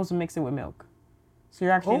 but you're supposed to mix it with milk. So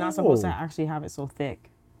you're actually not supposed to actually have it so thick.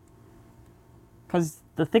 Because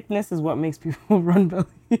the thickness is what makes people run belly.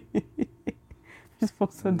 You're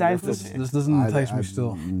supposed to dilute it. This doesn't entice me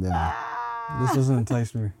still. Nah. This doesn't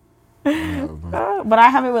entice me. But I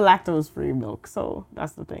have it with lactose-free milk, so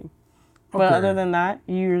that's the thing. But Okay. other than that,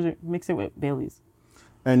 you usually mix it with Baileys.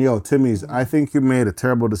 And yo, Timmy's, I think you made a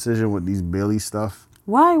terrible decision with these Bailey stuff.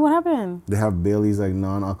 Why? What happened? They have Bailey's like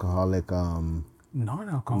non-alcoholic,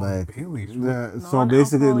 Non-alcoholic like Baileys. so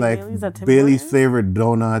basically like Baileys at Tim Bailey's Hortons? flavored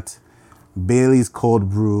donut, Bailey's cold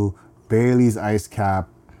brew, Bailey's ice cap,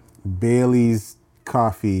 Bailey's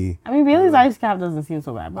coffee. I mean, Bailey's ice cap doesn't seem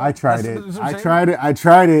so bad. But I tried it. That's what I'm I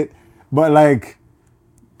tried it, but like,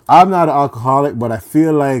 I'm not an alcoholic, but I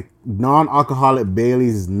feel like non-alcoholic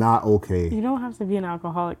Bailey's is not okay. you don't have to be an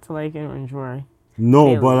alcoholic to like it or enjoy. No,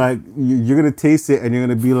 Bailey's. but like, you're gonna taste it and you're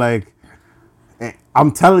gonna be like,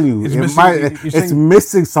 I'm telling you, it's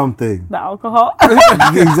missing something. The alcohol.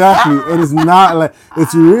 Exactly. It is not like,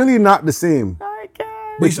 it's really not the same. I can't.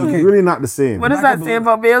 It's really not the same. What does that say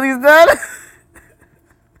about Bailey's then?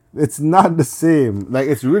 It's not the same. Like,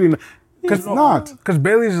 it's really not. It's not. Because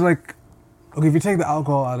Bailey's is like Okay, if you take the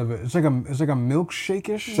alcohol out of it, it's like a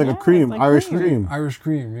milkshake-ish. It's like a Yeah, cream, it's like Irish cream. cream. Irish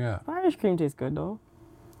cream, yeah. Irish cream tastes good though.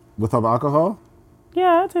 Without alcohol?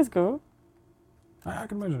 Yeah, it tastes good. I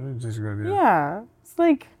can imagine it tastes good. Yeah. Yeah. It's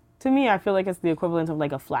like, to me, I feel like it's the equivalent of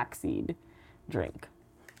like a flaxseed drink.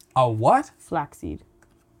 A what? Flaxseed.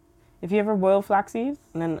 If you ever boil flaxseed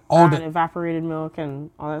and then Oh, add the- evaporated milk and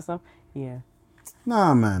all that stuff, yeah.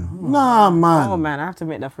 Nah, man. Nah, man. Oh man, I have to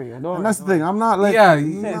make that for you. Don't And that's the thing. I'm not like. Yeah,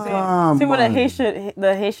 Nah, See, with man.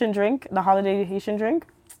 the Haitian drink, the holiday Haitian drink.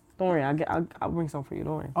 Don't worry, I'll bring some for you.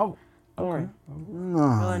 Don't worry. Oh, Don't worry.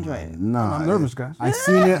 Nah, You'll enjoy it. Nah. I'm nervous, guys. I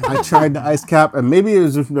seen it. I tried the ice cap, and maybe it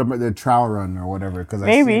was just the trial run or whatever. Cause I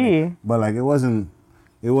seen it. Maybe. But like it wasn't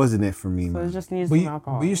it for me, So it man. just needs But some you,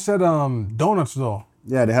 alcohol. but you said donuts though.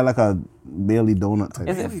 Yeah, they had like a Bailey donut type.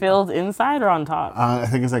 Is it filled inside or on top? I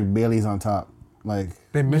think it's like Bailey's on top. Like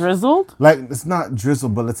They missed. Drizzled? it's not drizzle,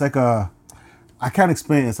 but it's like a. I can't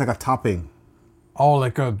explain it. It's like a topping. Oh,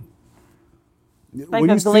 like a. Like When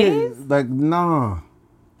a you see it, glaze? like nah.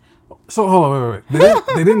 So hold on, wait.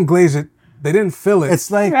 They didn't glaze it. They didn't fill it. It's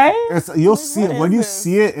like Right? you'll see it what when is you this?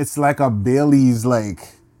 see it. It's like a Bailey's like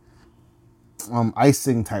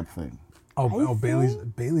icing type thing. oh,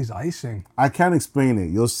 Bailey's icing. I can't explain it.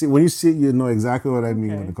 You'll see when you see it. You know exactly what I mean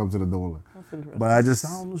when Okay. it comes to the donut. That's interesting. But I just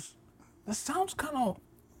That sounds kind of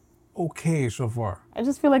okay so far. I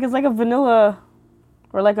just feel like it's like a vanilla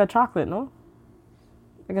or like a chocolate, no?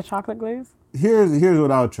 Like a chocolate glaze? here's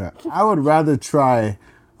what I would try. I would rather try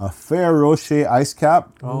a Ferrero Rocher ice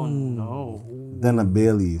cap Oh no. than a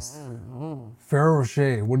Bailey's. Ferrero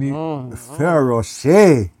Rocher. What do you? Ferrero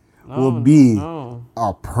Rocher will be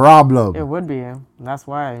a problem. It would be. That's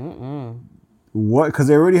why. Mm-mm. What? Because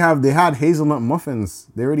they had hazelnut muffins.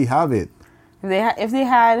 They already have it. If they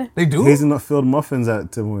had, They do. Hazelnut filled muffins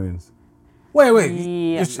at Tim Hortons. Wait.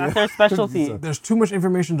 yeah, It's- that's their specialty. There's too much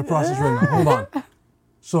information to process right now. Hold on.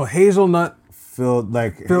 So hazelnut, Filled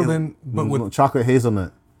in, but with chocolate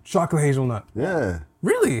hazelnut. chocolate hazelnut. Yeah.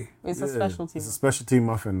 Really? It's a specialty. It's a specialty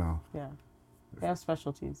muffin now. Yeah, they have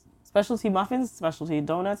specialties. Specialty muffins, specialty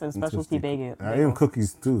donuts, and specialty bagel. Even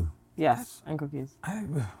cookies too. Yes, and cookies.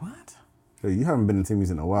 What? Hey, you haven't been to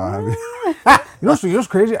Timmy's in a while, have you? You know what's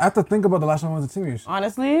crazy? I have to think about the last time I went to Timmy's.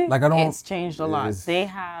 Honestly, Like, I don't- it's changed a lot. is. They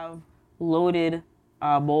have loaded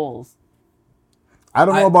bowls. I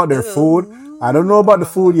don't know about their food. I don't know about the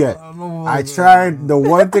food yet. I tried the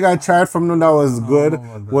one thing I tried from them that was good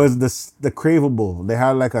was the craveable. They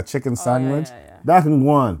had like a chicken sandwich. yeah. That's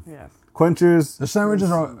one. Yes. Quenchers. The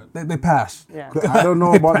sandwiches are they pass. Yeah. I don't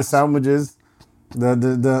know about the sandwiches. The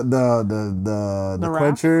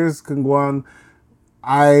wraps? quenchers can go on.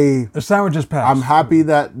 The sandwiches pass. I'm happy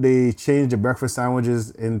that they changed the breakfast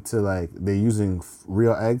sandwiches into like they're using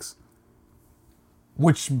real eggs.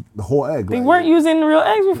 Which The whole egg. They like- weren't using real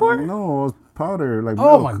eggs before. No, it was powder like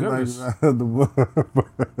Oh, milk. my goodness. Like,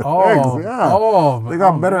 oh eggs, yeah. oh They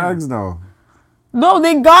got oh, better man. eggs now. No,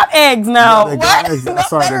 they got eggs now. They got What? eggs.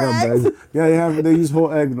 Sorry, they got eggs. Yeah, they use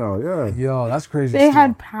whole egg now. Yeah, Yo, that's crazy. They still.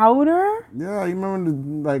 had powder, yeah. You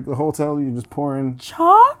remember the hotel? You just pour in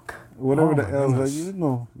chalk, whatever Oh, the my hell. Like, goodness. you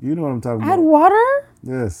know what I'm talking add about. water.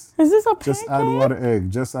 Yes. Is this a pancake? Just add water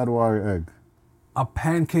egg. Just add water egg. a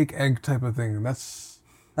pancake egg type of thing. That's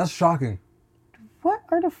shocking. What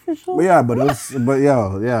artificial? But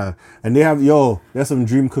yeah, yeah. And there's some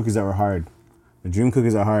dream cookies that were hard. The dream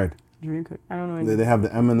cookies are hard. Dream cook. I don't know. They Anything. have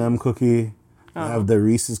the M&M cookie. They have the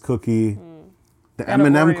Reese's cookie. The Got an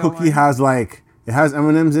M&M Oreo cookie one. has like it has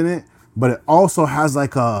M&Ms in it, but it also has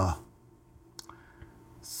like a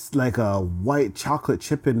white chocolate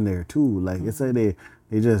chip in there too. Like it's like they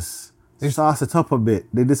just sauce it up a bit.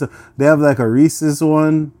 They have like a Reese's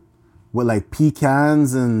one with like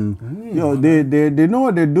pecans and they know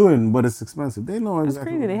what they're doing, but it's expensive. They know That's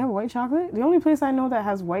exactly. crazy. They have white chocolate. The only place I know that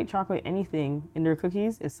has white chocolate anything in their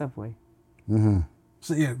cookies is Subway.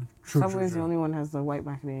 So yeah, true. Subway's the only one that has the white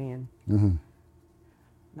macadamia.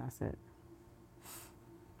 That's it.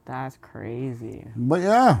 That's crazy. But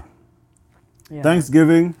yeah, Yeah.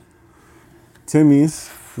 Thanksgiving, Timmy's,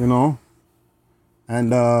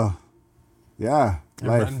 and yeah,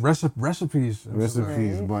 life. And recipes. and stuff.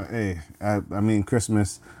 Recipes, Right. but hey, I mean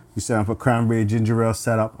Christmas. You set up a cranberry ginger ale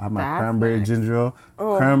setup. I have my That's cranberry nice. ginger ale.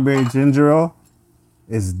 Oh. Cranberry ginger ale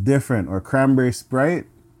is different, or cranberry Sprite.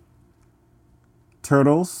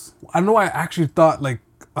 Turtles. I know. I actually thought like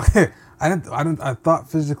I thought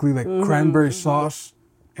physically like cranberry sauce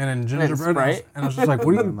and then gingerbread, Sprite. and I was just like,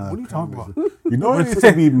 what are you talking about? You know what I used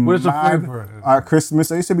to be What is the mad flavor? at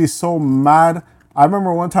Christmas? I used to be so mad. I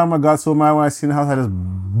remember one time I got so mad when I seen the house. I just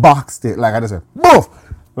boxed it. Like I just said, boof.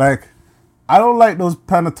 Like I don't like those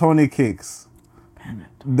panettone cakes.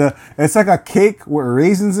 It's like a cake with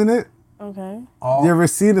raisins in it. Okay. Oh, You ever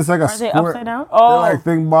seen? It's like a Are they square. upside down? They're Oh. like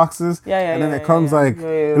thing boxes. Yeah. And then yeah, it comes yeah. like Yeah,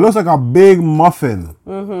 yeah. it looks like a big muffin.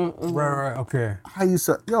 right. Okay. I used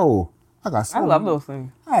to I got so I love those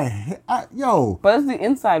things. yo, But it's the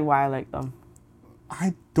inside why I like them.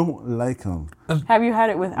 I don't like them. Have you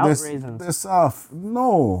had it without raisins? They're soft.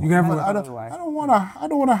 No, You can have I it don't want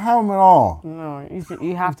to have them at all. No,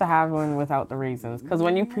 you have to have one without the raisins. Because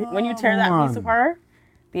when you tear that piece apart,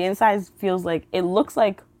 the inside feels like, it looks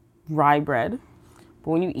like rye bread.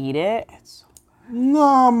 But when you eat it, it's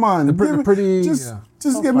No, man.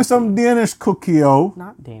 Just give me some Danish cookie, yo.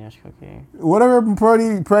 not Danish cookie. Whatever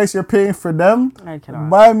price you're paying for them, I cannot.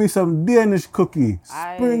 buy me some Danish cookie.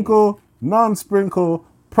 Sprinkle, non-sprinkle,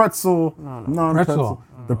 pretzel, non-pretzel. Pretzel.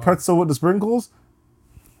 The pretzel with the sprinkles.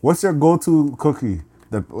 What's your go-to cookie?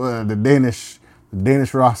 The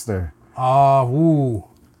Danish roster. Ooh.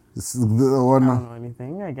 This is the one. I don't know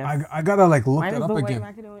anything, I guess. I gotta like look Mine that is up the again.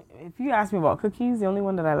 white macadamia. If you ask me about cookies, the only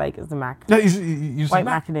one that I like is the Yeah, you white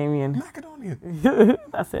said macadamian. macadamia.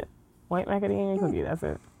 That's it. White macadamia cookie. That's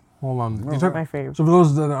it. Hold on. That's my favorite. So for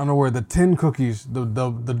those that are unaware, the tin cookies, the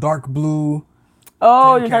dark blue.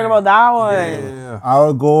 Oh, tin you're talking can. about that one. Yeah. I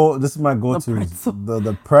would go. This is my go-to. pretzel.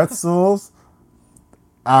 The pretzels,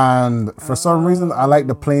 and for some reason I like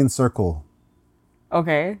the plain circle.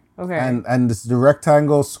 Okay. And this the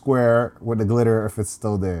rectangle square with the glitter if it's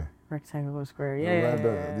still there. Rectangle square.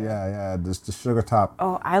 Yeah. Just the sugar top.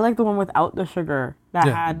 Oh, I like the one without the sugar that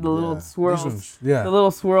Yeah. had the little swirls. Yeah. The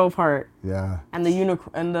little swirl part Yeah. and the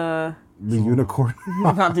unicorn and the Unicorn.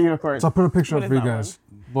 not the unicorn. So I put a picture What up is for you that guys.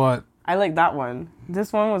 But I like that one.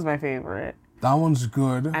 This one was my favorite, that one's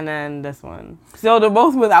good. and then this one. So they're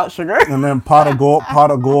both without sugar. And then pot of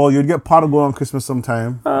gold. You'd get pot of gold on Christmas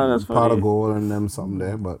sometime. Oh, that's Pot funny. of gold and them something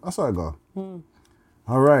there. But that's how I go.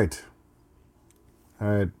 All right.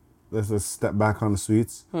 Let's just step back on the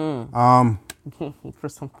sweets. For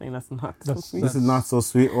something that's not so sweet. This is not so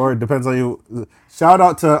sweet, or it depends on you. Shout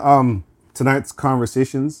out to tonight's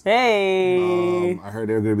conversations. Hey, I heard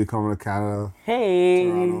they're gonna be coming to Canada. hey,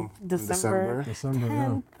 Toronto in December. December,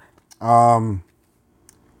 yeah.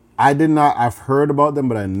 I did not. I've heard about them,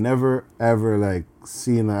 but I never ever like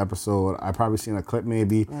seen an episode. I probably seen a clip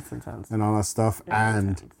maybe That's intense. and all that stuff. Yeah,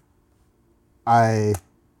 And intense.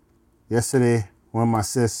 yesterday went with my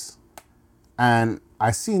sis, and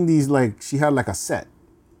I seen these like she had like a set.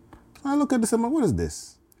 So I look at this. I'm like, what is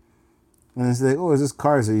this? And it's like, oh, is this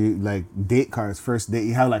cards? Are you like date cards? First date?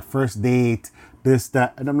 You have like first date, this,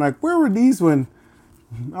 that. And I'm like, where were these when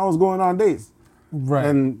I was going on dates? Right.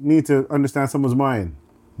 And need to understand someone's mind.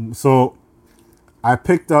 So I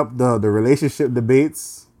picked up the relationship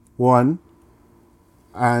debates one.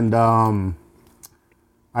 And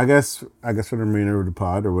I guess for the remainder of the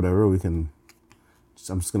pod or whatever, I'm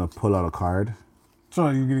just gonna pull out a card. So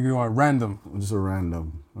you're gonna go at random. Just a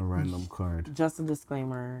random card. Just a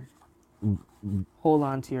disclaimer. Hold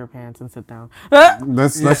on to your pants and sit down.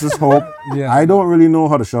 Let's just hope. Yeah. I don't really know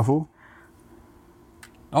how to shuffle.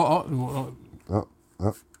 Oh,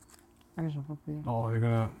 I can shuffle for you. you're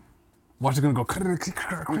gonna watch it gonna go.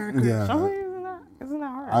 Yeah. Shuffle isn't that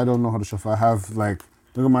hard? I don't know how to shuffle. I have like,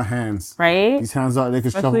 look at my hands. Right? These hands out, they can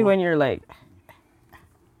Especially shuffle. when you're like,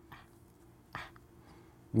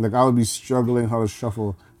 Like I would be struggling how to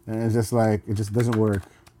shuffle, and it's just like it just doesn't work.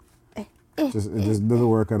 It just doesn't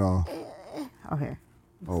work at all. okay,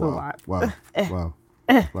 Oh So wow. what?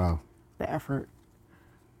 Wow. the effort.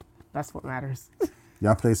 That's what matters.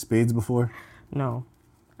 Y'all played spades before? No.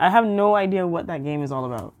 I have no idea what that game is all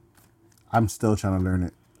about. I'm still trying to learn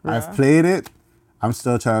it. Yeah. I've played it. I'm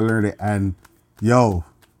still trying to learn it. And yo,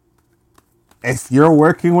 if you're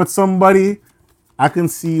working with somebody, I can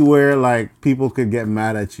see where like people could get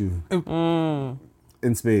mad at you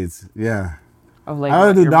in spades. Yeah. Of like, I would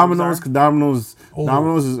what do your dominoes moves because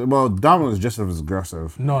dominoes is just as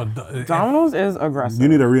aggressive. No, are. Dominoes is aggressive. You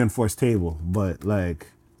need a reinforced table, but like,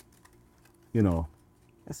 you know.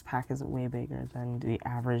 This pack is way bigger than the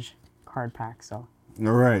average card pack, so.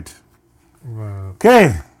 All right. Wow.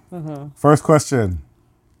 Okay. First question.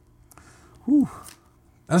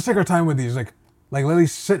 Let's take our time with these. Like let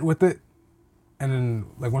us sit with it, and then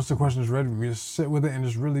like once the question is ready, we just sit with it and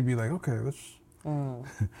just really be like, okay, let's.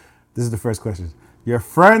 This is the first question. Your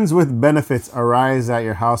friends with benefits arrive at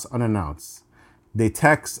your house unannounced. They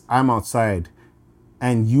text, I'm outside,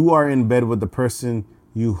 and you are in bed with the person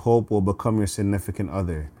you hope will become your significant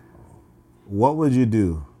other. What would you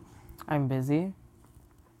do? I'm busy.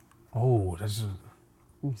 Oh, that's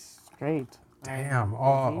Straight. damn.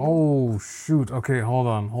 Oh shoot. Okay, hold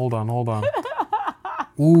on.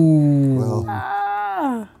 Ooh.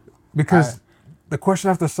 Well, Because the question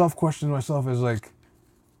I have to self-question myself is like,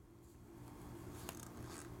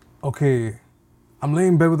 okay, I'm laying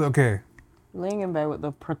in bed with Laying in bed with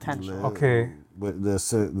the potential. okay. With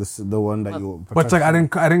the one that you. But it's like I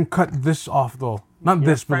didn't cut this off though. Not Your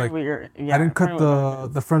this, but friend like with your- I didn't cut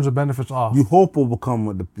the friends with benefits off. You hope will become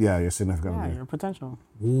with your significant Yeah, other. your potential.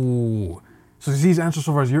 Ooh. So these answers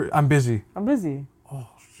so far is I'm busy. I'm busy.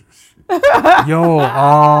 Yo,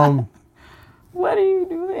 What are you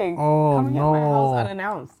doing? Oh, Coming at my house no.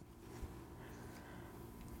 unannounced.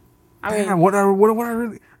 I mean, damn, what I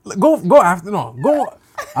really go after go.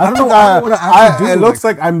 I don't know. what I have to do, It looks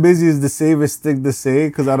like I'm busy is the safest thing to say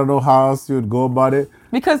because I don't know how else you would go about it.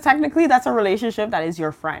 because technically that's a relationship that is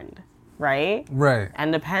your friend, right? Right.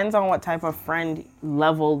 And depends on what type of friend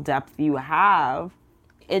level depth you have.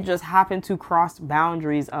 It just happened to cross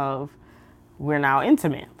boundaries of we're now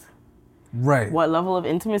intimate. Right. What level of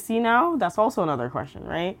intimacy now? That's also another question,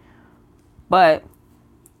 right? But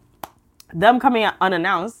them coming out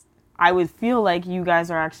unannounced, I would feel like you guys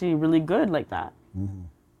are actually really good like that,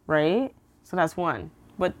 right? So that's one.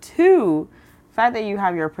 But two, the fact that you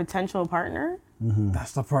have your potential partner.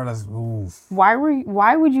 That's the part that's Why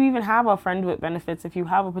would you even have a friend with benefits if you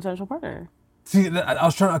have a potential partner? See, I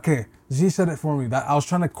was trying. Okay, Z said it for me. That I was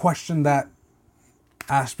trying to question that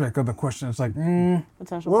aspect of the question. It's like,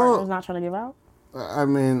 Potential partner's not trying to give out? I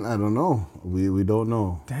mean, I don't know. We don't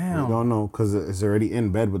know. Damn. We don't know because it's already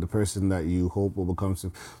in bed with the person that you hope will become.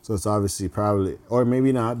 So it's obviously probably, or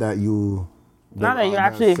maybe not that you. Not that you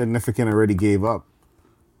actually significant already gave up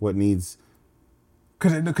what needs.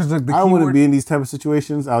 because the I wouldn't keyword, be in these type of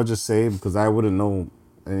situations. I would just say because I wouldn't know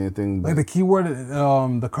anything. like the keyword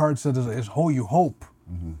the card said is "hold you hope."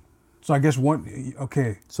 So I guess one.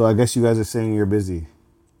 Okay. So I guess you guys are saying you're busy.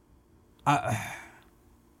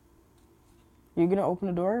 you're gonna open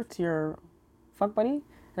the door to your fuck buddy, and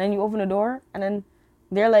then you open the door, and then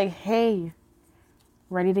they're like, "Hey,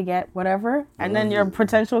 ready to get whatever," and then your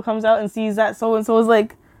potential comes out and sees that so and so is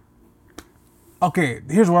like, Okay.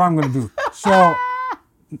 Here's what I'm gonna do. So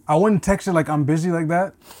I wouldn't text it like I'm busy like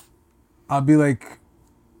that. I'll be like.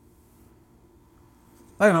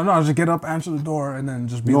 I'll just get up, answer the door, and then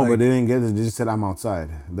just be No, like. but they didn't get it. They just said I'm outside.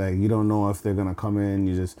 Like you don't know if they're gonna come in.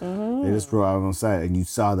 You just they just wrote I'm outside, and you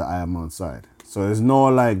saw that I am outside. So there's no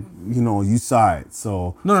like you saw it.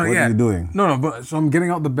 So No, what are you doing? No, but so I'm getting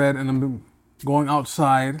out the bed and I'm going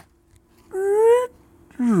outside,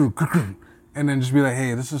 and then just be like,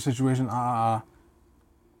 hey, this is a situation,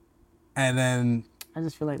 and then I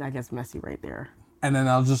just feel like that gets messy right there.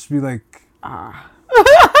 I'll just be like, I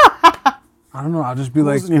don't know, I'll just be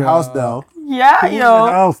like, Who's in your house, Del? Yeah, Who's in your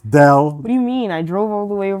house, Del? What do you mean? I drove all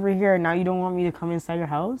the way over here and now you don't want me to come inside your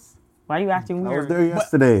house? Why are you acting I was weird? there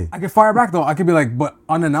yesterday. I can fire back though. I could be like, but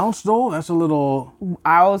unannounced though, that's a little.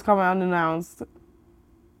 I always come out unannounced.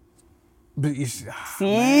 But you see,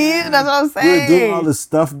 See? That's what I'm We were doing saying. all this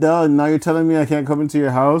stuff, Del, and now you're telling me I can't come into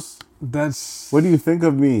your house? that's. What do you think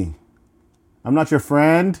of me? I'm not your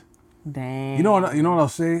friend? Dang. You know what I'll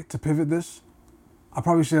say to pivot this? I'll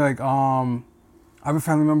probably say like, I have a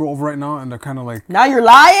family member over right now, and they're kind of like. Now you're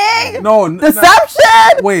lying? No.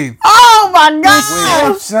 Deception? Wait. Oh my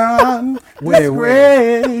God. Son, Wait.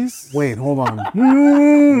 grace. Wait, hold on.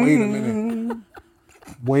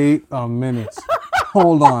 Wait a minute.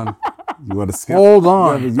 Hold on. You want to skip? Hold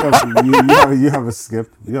on. You have a skip.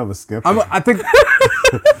 You have a skip. I think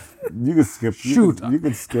You can skip. Shoot. You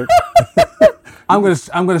can skip. I'm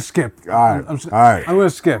gonna skip. All right. I'm gonna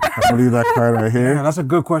skip. I'm gonna leave that card right Yeah, here. that's a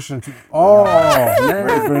good question too. Oh, man.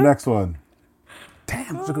 Ready for the next one?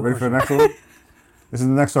 Damn, that's a good Ready for question. the next one? This is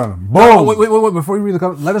the next one. Oh, Boom. wait. Before you read the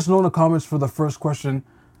comments, let us know in the comments for the first question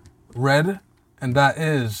read, and that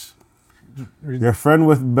is. Your friend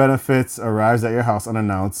with benefits arrives at your house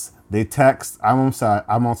unannounced. They text, I'm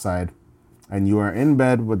outside, and you are in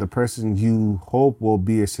bed with the person you hope will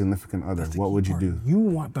be your significant other. What would you do? You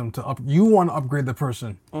want them to You want to upgrade the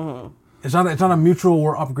person. It's not a mutual.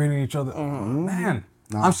 We're upgrading each other. Man,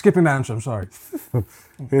 I'm skipping that answer. I'm sorry.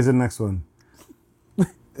 Here's the next one.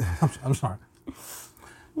 I'm sorry.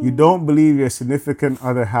 You don't believe your significant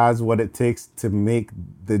other has what it takes to make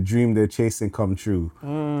the dream they're chasing come true.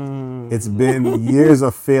 It's been years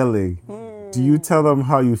of failing. Do you tell them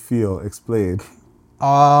how you feel? Explain.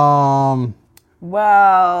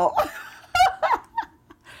 Well,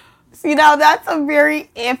 see, now that's a very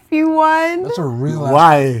iffy one. That's a real.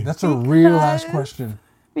 Why? That's a real ass question.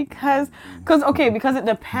 Because it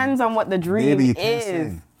depends on what the dream Baby, you can't is.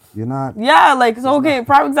 say. You're not. Yeah, like, so, okay,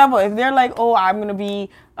 prime example, if they're like, oh, I'm going to be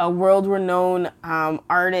a world-renowned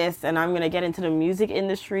artist and I'm going to get into the music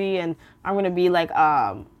industry and I'm going to be like,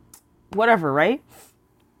 whatever, right?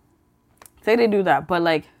 Say they do that, but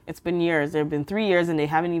like it's been years. There have been 3 years, and they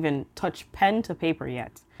haven't even touched pen to paper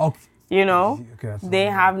yet. Okay. You know, Okay, they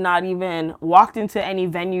have not even walked into any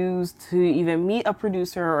venues to even meet a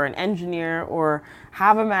producer or an engineer or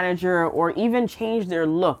have a manager or even change their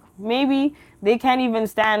look. Maybe they can't even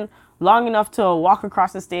stand long enough to walk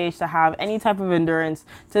across the stage to have any type of endurance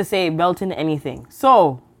to say belt in anything.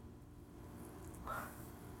 So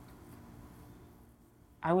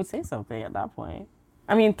I would say something at that point.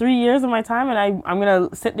 I mean, 3 years of my time, and I'm going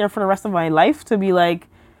to sit there for the rest of my life to be like,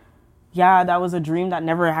 yeah, that was a dream that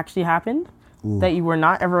never actually happened, that you were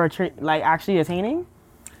not ever actually attaining.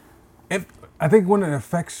 I think when it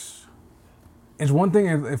affects, it's one thing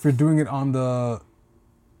if you're doing it on the,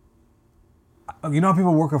 you know how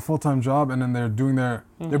people work a full-time job and then they're doing they're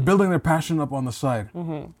building their passion up on the side.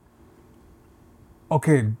 Mm-hmm.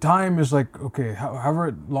 Okay, time is like, okay,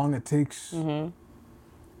 however long it takes,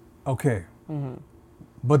 okay. Mm-hmm.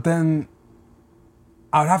 But then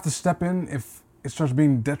I would have to step in if it starts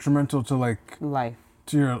being detrimental to like life,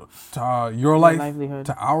 to your life, livelihood,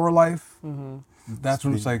 to our life. Mm-hmm. That's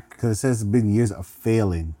when it's like, because it says it's been years of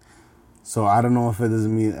failing. So I don't know if it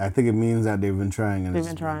doesn't mean. I think it means that they've been trying. And they've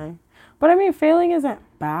been trying, but I mean, failing isn't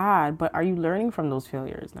bad. But are you learning from those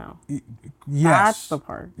failures now? Yes, that's the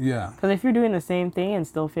part. Yeah, because if you're doing the same thing and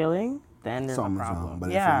still failing, then there's something's a problem. wrong. But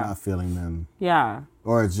if you're not failing, then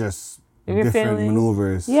or it's just different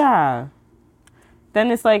maneuvers. Yeah. Then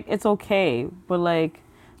it's like, it's okay. But like,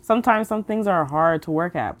 sometimes some things are hard to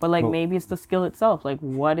work at. But like, maybe it's the skill itself. Like,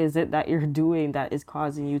 what is it that you're doing that is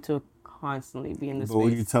causing you to constantly be in this space? But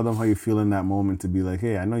when you tell them how you feel in that moment to be like,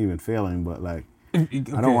 hey, I know you've been failing, but like,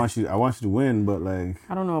 okay. I want you to win, but like.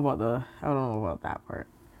 I don't know about that part.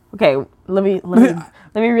 Okay, let me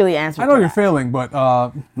really answer. I know you're failing, but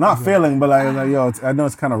not failing, but like yo, I know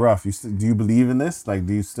it's kind of rough. Do you believe in this? Like,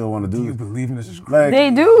 do you still want to do? Do you believe in this? Is like,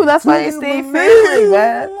 they do. That's why they stay failing,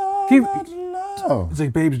 man. It's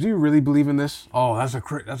like, babes, do you really believe in this? Oh, that's a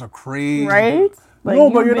crazy. Right? Like, no,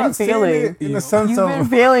 but you're not failing in the sense you've of been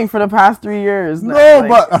failing for the past 3 years. No, now,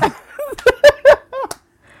 but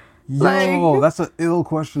yo, that's an ill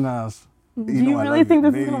question to ask. Do you really think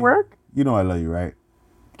this is gonna work? You know I love you, right?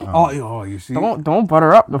 Oh, you see. Don't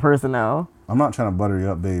butter up the person now. I'm not trying to butter you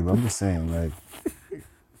up, babe. I'm just saying, like,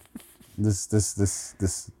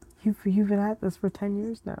 this. You've been at this for 10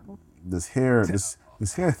 years now. This hair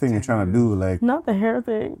thing you're trying to do, like. Not the hair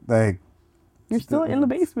thing. Like. You're still in the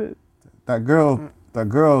basement. That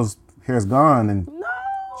girl's hair's gone, and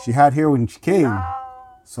she had hair when she came. No.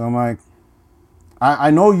 So I'm like, I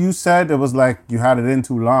know you said it was like you had it in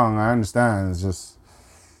too long. I understand. It's just.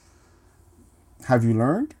 Have you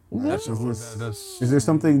learned? Is there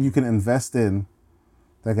something you can invest in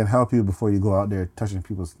that can help you before you go out there touching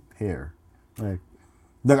people's hair? Like,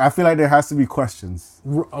 I feel like there has to be questions.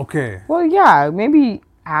 Okay. Well, yeah, maybe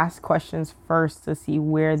ask questions first to see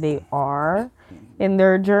where they are in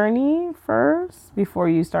their journey first before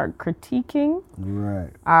you start critiquing.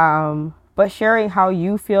 Right. But sharing how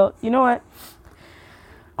you feel, you know what?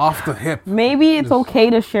 Off the hip. Maybe it's okay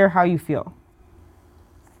to share how you feel.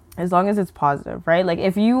 As long as it's positive, right? Like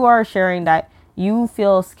if you are sharing that you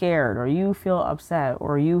feel scared or you feel upset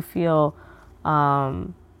or you feel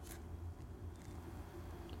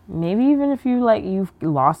maybe even if you've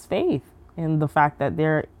lost faith in the fact that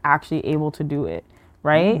they're actually able to do it,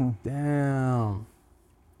 right? Damn.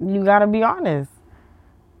 You gotta be honest.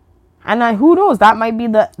 And who knows? That might be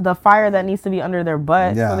the fire that needs to be under their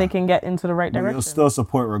butt so they can get into the right direction. You'll still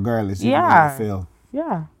support regardless. Even though you fail.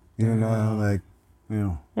 Yeah. Even though like. You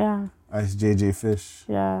know, yeah. Ice JJ Fish.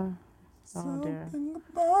 Yeah. Something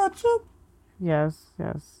about you. Yes.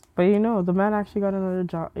 But the man actually got another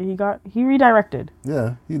job. He redirected.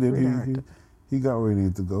 Yeah, he did. He got where he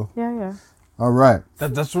needed to go. Yeah. All right.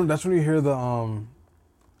 That's when you hear the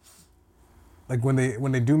like when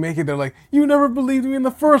they do make it, they're like, you never believed me in the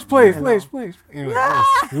first place. Place. You're like,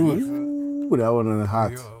 oh, ooh, that one in the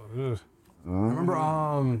hot. I remember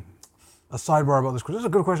a sidebar about this question. This is a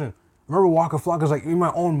good question. I remember Waka Flocka's like, even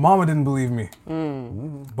my own mama didn't believe me.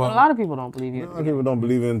 But a lot of people don't believe you. A lot of people don't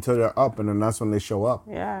believe it until they're up, and then that's when they show up.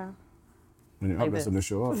 Yeah. When you're up, that's when they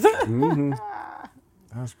show up. Mm-hmm.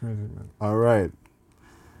 That's crazy, man. All right.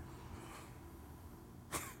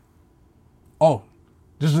 Oh,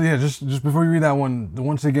 just before you read that one,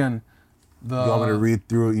 once again, you want me to read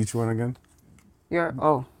through each one again?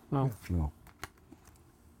 No.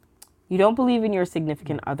 You don't believe in your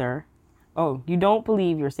significant other. Oh, you don't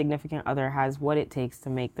believe your significant other has what it takes to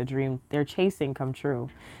make the dream they're chasing come true.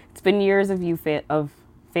 It's been years of you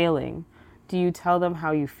failing. Do you tell them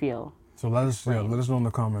how you feel? So let us know in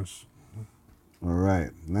the comments. All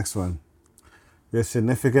right, next one. Your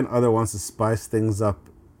significant other wants to spice things up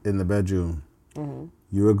in the bedroom.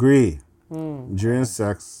 You agree. During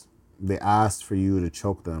sex, they asked for you to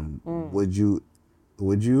choke them. Would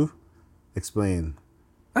you explain?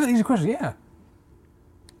 That's an easy question. Yeah.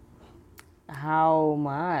 How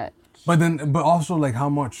much? But also like how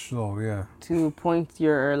much though? Yeah. To point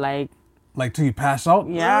your like till you pass out?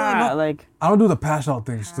 yeah, No, like I don't do the pass out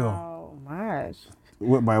thing still. how much?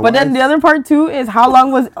 With my But then wife? the other part too is how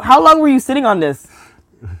long were you sitting on this?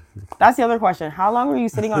 That's the other question. How long were you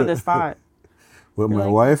sitting on this thought? With my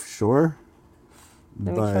like- wife, sure.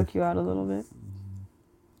 Let me But choke you out a little bit.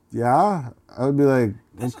 yeah, I would be like,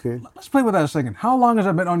 okay. Let's play with that a second. How long has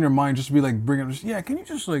that been on your mind just to be like, bring it, just, yeah, can you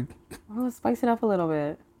just like, Oh, spice it up a little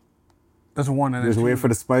bit. that's one. And Just then wait for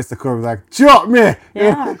the spice to come, like, choke me!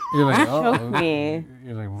 Yeah. You're like, Choke me.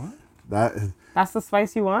 You're like, what? That's the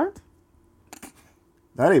spice you want?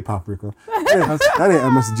 That ain't paprika. That ain't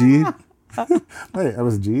MSG. That ain't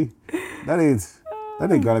MSG.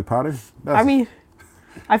 That ain't garlic powder. I mean,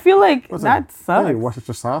 I feel like that That ain't sucks.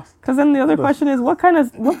 Worcestershire sauce. Because then the other question is, what kind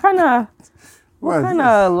of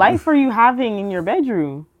life are you having in your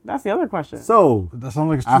bedroom? That's the other question. So, That sounds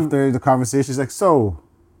like it's too, after the conversation, it's like, so,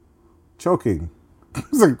 choking.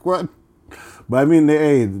 It's like, what? But I mean,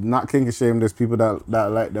 hey, not kink and shame. There's people that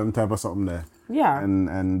like them type of something there. Yeah.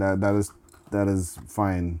 And that is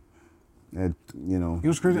fine. It, you know, It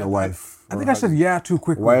was crazy. your wife. I think I said yeah too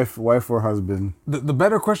quickly. Wife or husband. The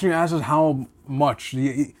better question you ask is how much.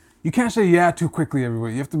 You can't say yeah too quickly everywhere.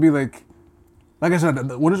 You have to be like I said,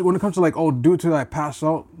 when it comes to like, oh, do it till I pass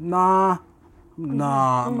out. Nah, I'm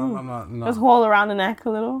not. Just hold around the neck a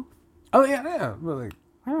little. Oh yeah, but like,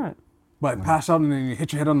 Why not? but pass out and then you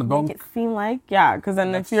hit your head on the bone. Make it seem like, yeah, because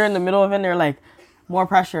then if you're in the middle of it, they're like, more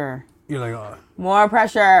pressure. You're like, oh, More and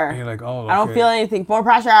pressure. you're like, oh, I don't okay. feel anything. More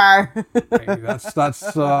pressure. Hey, that's.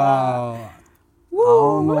 I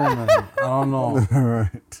don't know, man. I don't know. All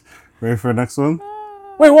right. Ready for the next one?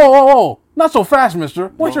 Wait, whoa! Not so fast, Mister.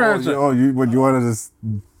 What's your answer? You want to just?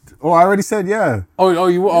 Oh, I already said yeah. Okay.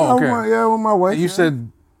 With my wife. You yeah.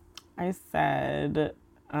 said I said,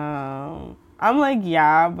 I'm like,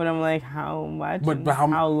 yeah, but I'm like, how much? But and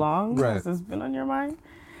how long right. has this been on your mind?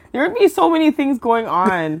 There would be so many things going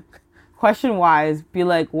on, question-wise. Be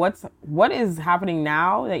like, what is happening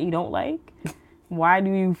now that you don't like? Why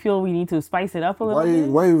do you feel we need to spice it up a little bit?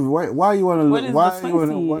 Why you want to? What is the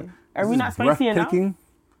spicy? Are we not spicy enough? breathtaking?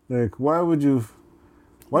 Like, why do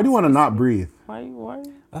you want to not breathe? Why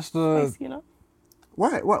that's the. spicy enough? Why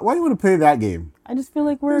do you want to play that game? I just feel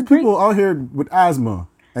like we're There's great. people out here with asthma,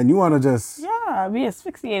 and you want to just Yeah, be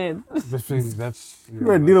asphyxiated. That's.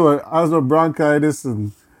 you're dealing with asthma, bronchitis,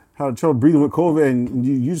 and how to trouble breathing with COVID, and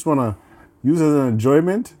you just want to use it as an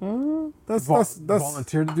enjoyment. That's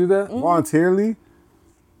volunteer to do that. voluntarily.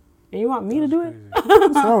 And you want me to do it?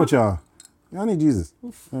 What's wrong with y'all? Y'all need Jesus.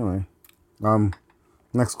 Anyway,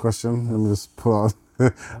 next question. Let me just pull out.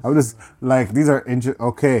 I'm just like, these are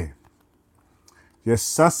okay. You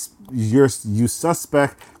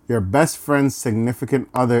suspect your best friend's significant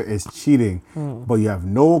other is cheating, but you have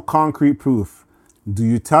no concrete proof. Do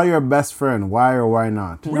you tell your best friend why or why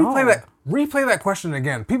not? Replay that question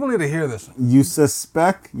again. People need to hear this. You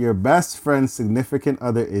suspect your best friend's significant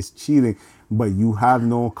other is cheating, but you have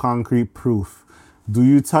no concrete proof. Do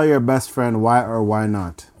you tell your best friend why or why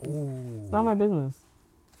not? It's not my business.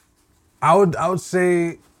 I would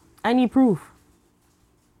say I need proof.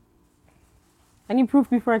 I need proof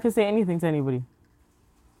before I can say anything to anybody.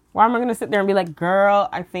 Why am I gonna sit there and be like, girl,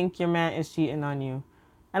 I think your man is cheating on you,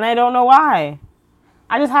 and I don't know why.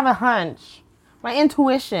 I just have a hunch, my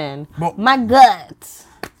intuition, my gut.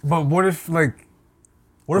 But what if the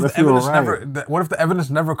evidence what if the evidence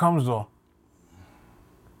never comes though?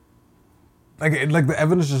 Like the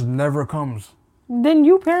evidence just never comes. Then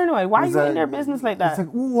you paranoid. Why are you in their business like that? It's like,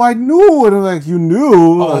 oh, I knew. And I'm like, you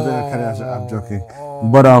knew. I'm joking.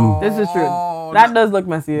 But This is true. That does look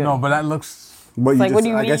messy. No, but that looks. But like, what do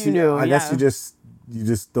you mean you knew? I guess you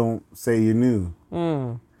just don't say you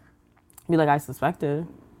knew. Be like, I suspected.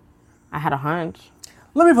 I had a hunch.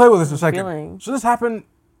 Let me play with this a second. Feeling. So this happened.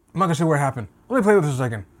 I'm not gonna say where it happened. Let me play with this a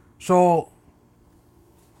second. So.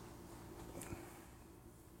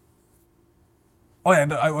 Oh yeah,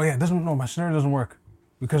 it doesn't. No, my scenario doesn't work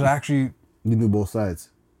because I actually. You knew both sides.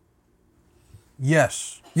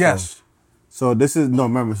 Yes. So this is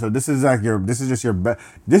remember. So this is like this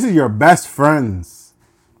is your best friend's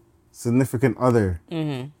significant other.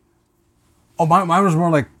 Oh, mine was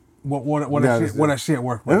more like what I see at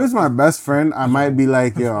work. If it's my best friend, I might be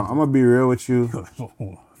like, yo, I'm gonna be real with you.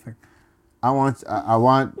 I want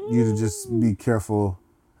you to just be careful,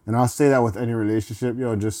 and I'll say that with any relationship,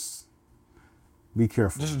 yo, just Be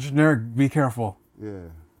careful. Just generic, be careful. Yeah.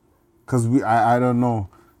 Because I don't know.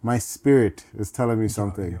 My spirit is telling me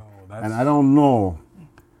something. And I don't know.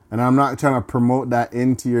 And I'm not trying to promote that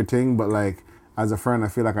into your thing, but like, as a friend, I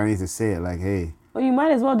feel like I need to say it. Like, hey. Well, you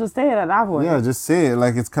might as well just say it at that point. Yeah, just say it.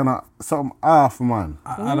 Like, it's kind of something off, man.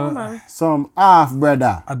 I don't. Something off,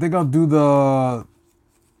 brother. I think I'll do the.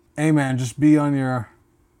 Hey, man, just be on your.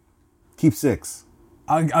 Keep 6.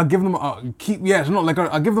 I'll give them I'll give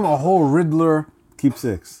them a whole Riddler. Keep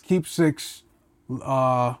 6. Keep 6.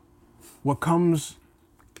 What comes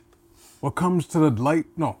to the light?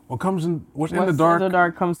 No, what's in the dark? In the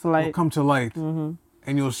dark comes to light. Will come to light, and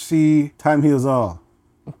you'll see. Time heals all.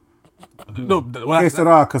 No, that's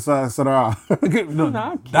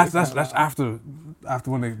after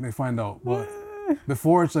when they find out. But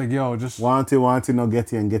before it's like, yo, just wanty no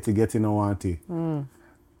getty and getty no wanty.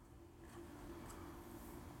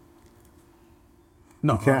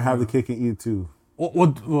 No, you can't have the cake and eat it too.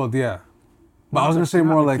 Well, yeah. But I was gonna say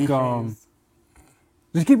more like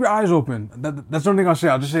just keep your eyes open. That's the only thing I'll say.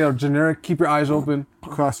 I'll just say a generic. Keep your eyes open.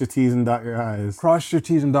 Cross your T's and dot your I's. Cross your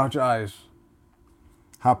T's and dot your I's.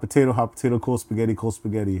 Hot potato, cold spaghetti, cold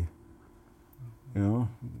spaghetti. You know?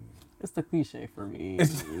 It's the cliche for me.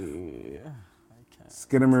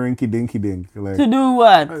 Skinnamarink dinky dink. Like, to do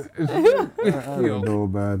what? I don't know,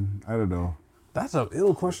 man. I don't know. That's an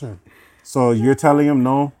ill question. So you're telling him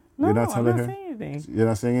no? No, You're not telling I'm not her? saying anything. You're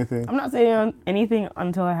not saying anything? I'm not saying anything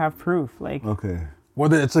until I have proof. Like, okay.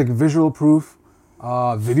 Whether it's like visual proof,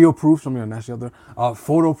 video proof, something nasty out there,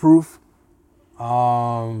 photo proof.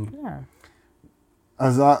 Yeah.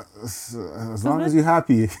 As long as you're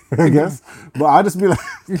happy, I guess. But I'll just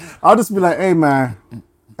be like, hey man,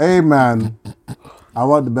 I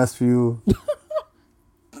want the best for you.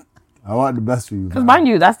 Because mind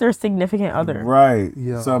you, that's their significant other. Right.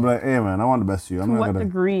 Yeah. So I'm like, hey man, I want the best for you. To what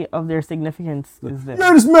degree of their significance is this?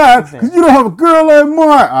 You're just mad because you don't have a girl like mine.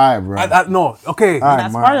 All right, bro. No, okay.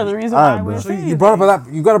 That's part of the reason why I would So say you brought up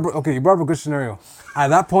that. You brought up a good scenario. At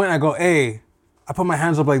that point, I go, hey. I put my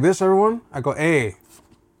hands up like this, everyone. I go, hey.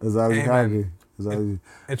 As long as you're happy.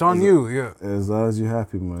 It's on you, yeah. As long as you're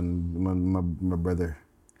happy, man, my brother.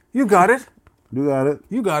 You got it. You got it.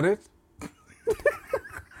 You got it.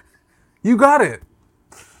 You got it.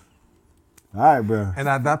 All right, bro. And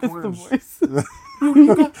at that point, the voice.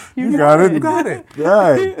 you got it. You got it.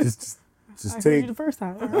 Right. Just I take. heard you the first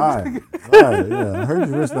time. All right. Yeah, I heard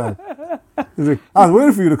you first time. Like, I was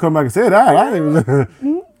waiting for you to come back and say that. I didn't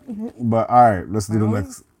even. But all right, let's do the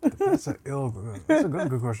next. That's a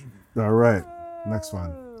good question. All right, next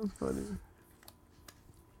one. Funny.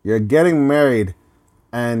 You're getting married,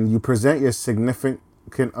 and you present your significant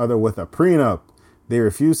other with a prenup. They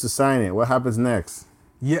refuse to sign it. What happens next?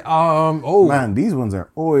 Yeah. Man, these ones are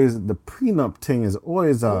always the prenup thing is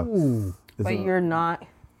always But you're not.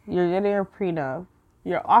 You're getting a prenup.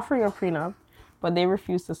 You're offering a prenup, but they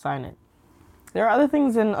refuse to sign it. There are other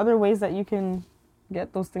things and other ways that you can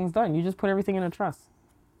get those things done. You just put everything in a trust.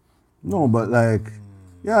 No, but like,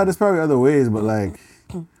 yeah, there's probably other ways, but like,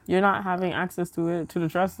 you're not having access to it, to the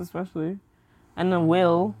trust especially, and the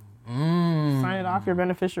will. Sign it off your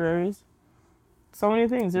beneficiaries. So many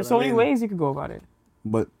things. There's so many ways you could go about it.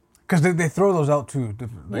 But because they throw those out too.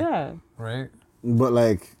 Yeah. Right. But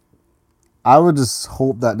like, I would just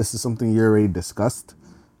hope that this is something you already discussed.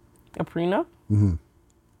 A prenup? Mm-hmm.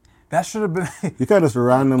 That should have been. You can't just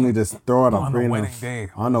randomly just throw out a on prenup the wedding day.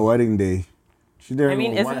 On the wedding day. She there. I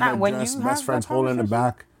mean, isn't that when you have best friends that holding the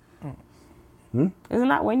back? Isn't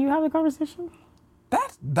that when you have the conversation?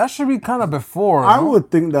 That should be kind of before. I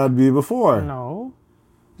would think that'd be before. No.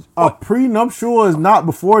 A prenuptial is not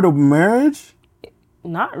before the marriage?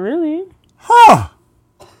 Not really. Huh.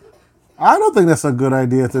 I don't think that's a good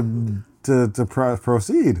idea to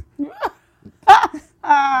proceed.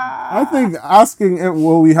 I think asking if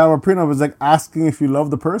will we have a prenup is like asking if you love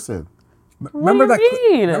the person. Remember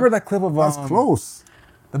that clip of that's close.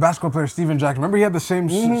 The basketball player Steven Jackson. Remember he had the same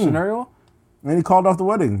scenario? And he called off the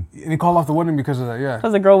wedding. And he called off the wedding because of that, yeah.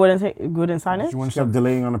 Because the girl wouldn't sign it? She kept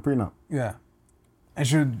delaying on the prenup. Yeah. But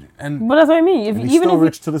that's what I mean.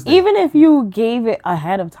 Even if you gave it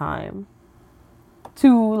ahead of time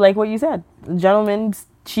to, like what you said, the gentleman,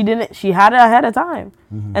 she had it ahead of time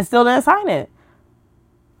and still didn't sign it.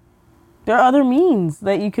 There are other means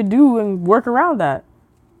that you could do and work around that.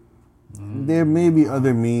 There may be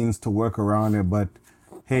other means to work around it, but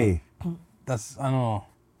hey. I don't know.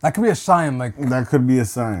 That could be a sign, like. That could be a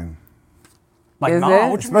sign. Like, is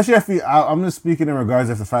it? Especially if I'm just speaking in regards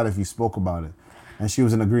of the fact if you spoke about it and she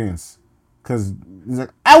was in agreement. Because he's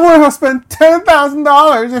like, I wouldn't have spent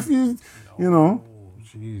 $10,000 if you know.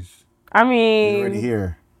 Jeez. I mean. You're already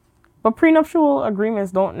here. But prenuptial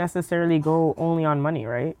agreements don't necessarily go only on money,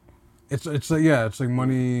 right? It's like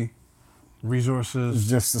money, resources. It's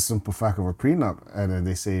just the simple fact of a prenup, and then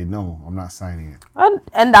they say no, I'm not signing it.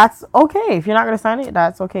 And that's okay. If you're not gonna sign it,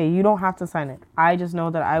 that's okay. You don't have to sign it. I just know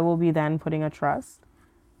that I will be then putting a trust.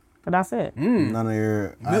 But that's it. None of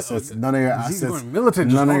your assets. None of your assets.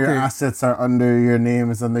 Militant, None of your assets are under your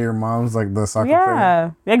name. It's under your mom's, like the soccer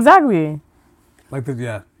Yeah, exactly. Like the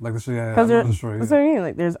yeah. Because that's what I mean.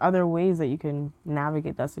 Like, there's other ways that you can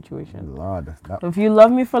navigate that situation. Lord, If you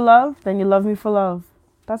love me for love, then you love me for love.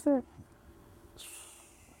 That's it.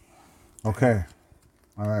 Okay.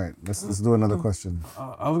 All right. Let's do another question.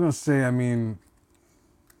 I was gonna say. I mean,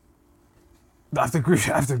 I have to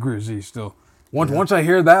agree with Z still. Once I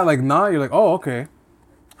hear that, like, nah, you're like, oh, okay,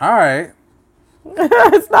 all right.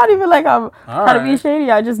 It's not even like I'm trying to be shady.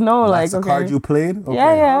 I just know, That's the card you played? Okay.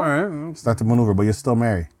 Yeah. All right. Start to maneuver, but you're still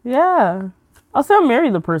married. Yeah. I'll still marry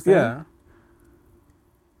the person. Yeah.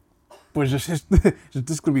 But it's just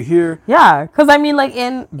this could be here. Yeah, because I mean, like,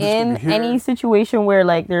 in any situation where,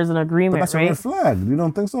 like, there's an agreement, But that's right? a red flag. You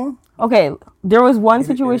don't think so? Okay, there was one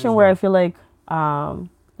situation where I feel like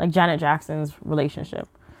Janet Jackson's relationship.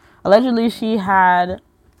 Allegedly, she had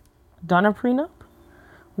done a prenup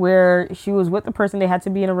where she was with the person. They had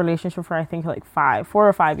to be in a relationship for, I think, like 4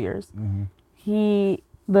 or 5 years. Mm-hmm.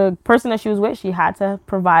 The person that she was with, she had to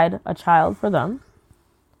provide a child for them.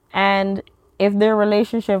 And if their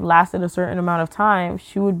relationship lasted a certain amount of time,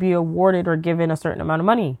 she would be awarded or given a certain amount of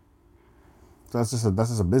money. So that's just a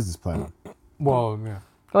business plan. Well, yeah.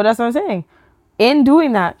 Oh, that's what I'm saying. In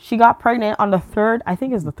doing that, she got pregnant on the third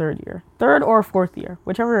or fourth year,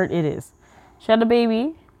 whichever it is. She had a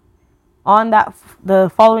baby on the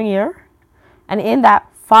following year, and in that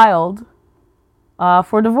filed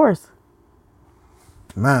for divorce.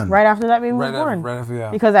 Man. Right after that baby was born. Right after, yeah.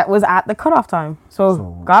 Because that was at the cutoff time. So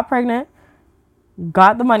got pregnant,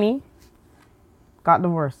 got the money, got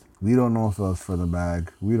divorced. We don't know if it was for the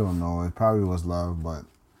bag. We don't know. It probably was love, but...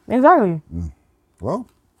 Exactly. Well...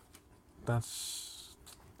 That's...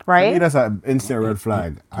 Right? To me, that's an instant red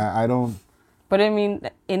flag. I don't... But I mean,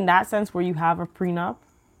 in that sense where you have a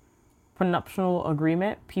prenuptial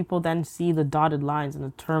agreement, people then see the dotted lines in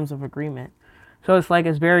the terms of agreement. So it's like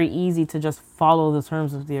it's very easy to just follow the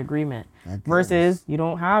terms of the agreement. Versus you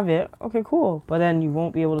don't have it. Okay, cool. But then you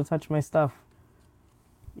won't be able to touch my stuff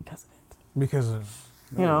because of it. Because of...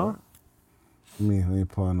 You know? Let me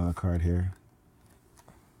pull another card here.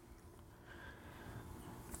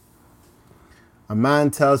 A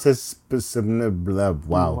man tells his A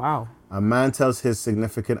man tells his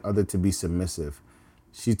significant other to be submissive.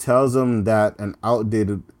 She tells him that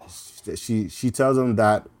she tells him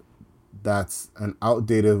that that's an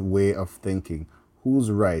outdated way of thinking.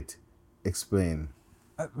 Who's right? Explain.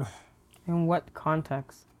 In what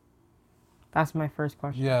context? That's my first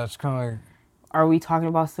question. Yeah, it's kind of like... Are we talking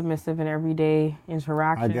about submissive in everyday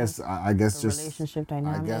interaction? I guess just relationship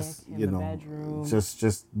dynamic. I guess in the bedroom.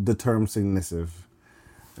 just the term submissive.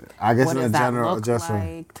 I guess what in a does general, that look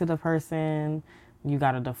like to the person? You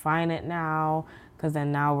got to define it now, because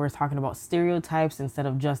then now we're talking about stereotypes instead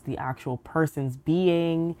of just the actual person's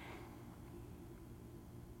being.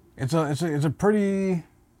 It's a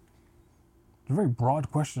very broad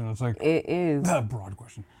question. It's like it is a broad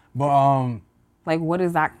question, but like, what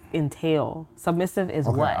does that entail? Submissive is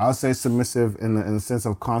what? I'll say submissive in the sense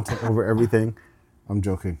of content over everything. I'm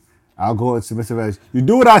joking. I'll go with submissive as you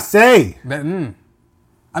do what I say. I mean,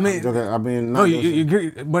 no,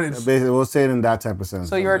 but it's basically we'll say it in that type of sense.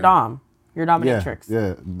 So you're a dom. You're a dominatrix.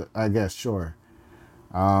 Yeah, I guess sure.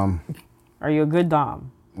 Are you a good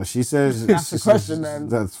dom? She says that's the question, then.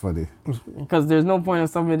 That's funny. Because there's no point in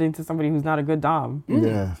submitting to somebody who's not a good dom.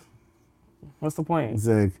 Yeah. What's the point? It's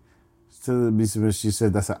like, she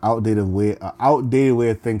said that's an outdated way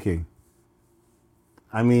of thinking.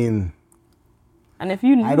 I mean, and if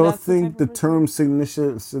you knew I don't think the term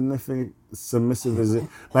submissive is it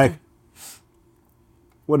like,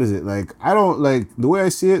 what is it like? I don't like the way I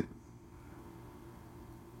see it.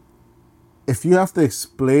 If you have to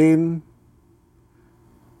explain,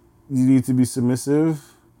 you need to be submissive.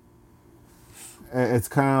 It's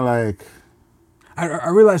kind of like. I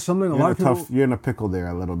realize something. A lot of people, you're in a pickle there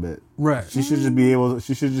a little bit. Right. She should just be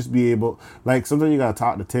able. Like sometimes you gotta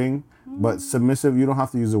talk the thing, but submissive. You don't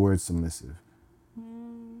have to use the word submissive.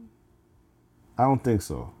 I don't think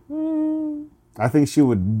so. I think she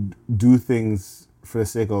would do things for the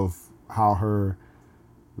sake of how her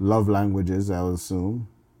love language is. I would assume.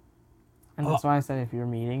 And that's why I said if you're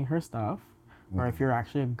meeting her stuff, or if you're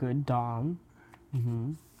actually a good dom.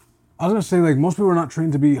 Mm-hmm. I was gonna say, like, most people are not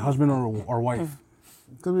trained to be husband or wife.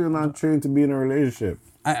 Because we're not trained to be in a relationship.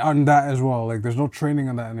 On that as well. Like, there's no training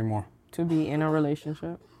on that anymore. To be in a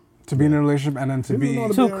relationship. To be in a relationship and then to be...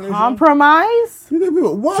 To compromise? You think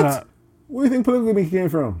people, what? Where do you think polygamy came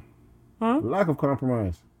from? Lack of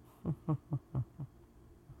compromise.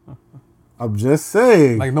 I'm just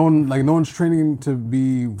saying. Like no one's training to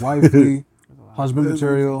be wifey, husband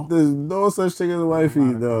material. There's no such thing as a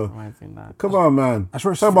wifey, though. Come on, man. I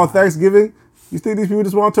swear. Talk about Thanksgiving. You think these people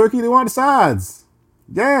just want turkey? They want the sides.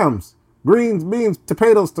 Yams, greens, beans,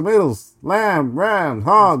 tomatoes, lamb, ram,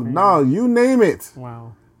 hog, dog, you name it.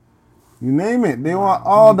 Wow. You name it. They want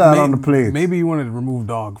all that on the plate. Maybe you wanted to remove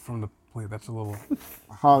dog from the plate. That's a little...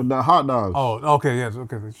 Hot dogs. Oh, okay, yes,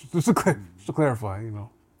 okay. Just to clarify,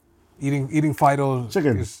 eating Fidos.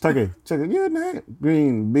 Chicken. You name it.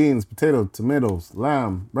 Green, beans, potato, tomatoes,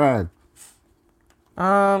 lamb, rag.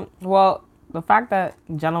 Well, the fact that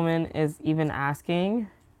gentleman is even asking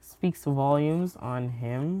speaks volumes on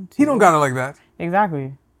him, too. He don't got it like that.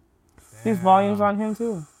 Exactly. Speaks volumes on him,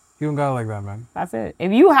 too. He don't got it like that, man. That's it.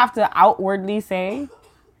 If you have to outwardly say,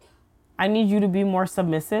 I need you to be more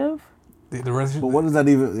submissive. The rest. But what does that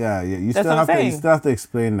even? Yeah. You still have to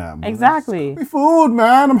explain that. Man. Exactly. Give me food,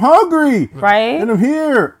 man. I'm hungry. Right. And I'm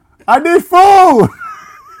here. I need food.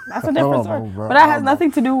 That's a different story. But that has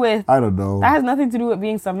nothing to do with. I don't know. That has nothing to do with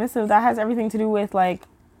being submissive. That has everything to do with like,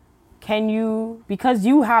 can you, because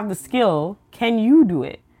you have the skill, can you do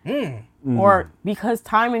it? Or because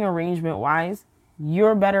timing arrangement wise,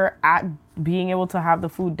 you're better at being able to have the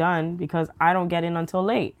food done because I don't get in until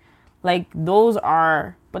late. Like those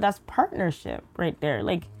are, but that's partnership right there.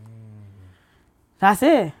 Like that's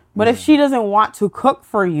it. But if she doesn't want to cook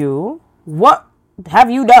for you, what have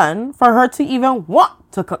you done for her to even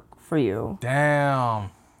want to cook for you? Damn.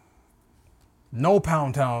 No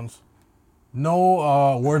pound towns.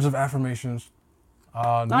 No words of affirmations.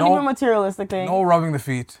 Not even materialistic things. No rubbing the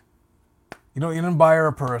feet. You didn't buy her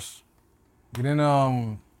a purse. You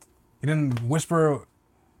didn't whisper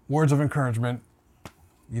words of encouragement.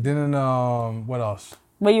 You didn't what else?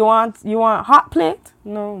 But you want hot plate?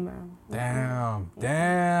 No, man. Damn.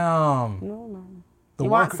 No, man. You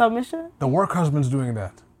want submission? The work husband's doing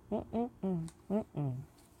that.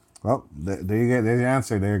 Well, there you go. There's the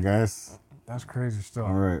answer there, guys. That's crazy still.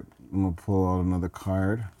 All right. I'm going to pull out another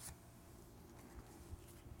card.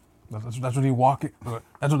 That's when you walk in.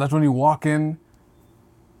 That's when you walk in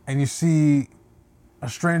and you see a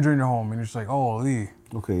stranger in your home and you're just like, oh, Lee.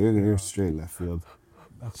 Okay, you're straight left field.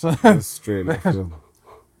 That's straight left field.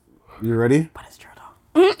 You ready? But it's true though.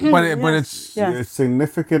 but it's your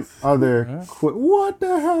significant other quit. What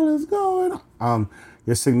the hell is going on?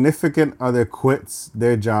 Your significant other quits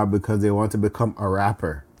their job because they want to become a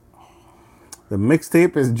rapper. The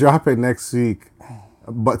mixtape is dropping next week,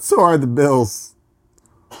 but so are the bills.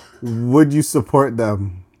 Would you support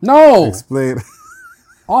them? No. Explain.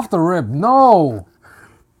 Off the rip, no.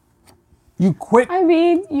 You quit. I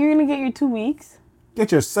mean, you're gonna get your 2 weeks.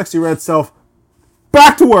 Get your sexy red self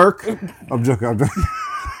back to work. I'm joking. I'm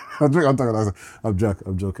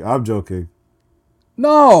joking.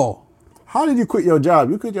 No. How did you quit your job?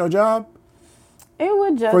 You quit your job? It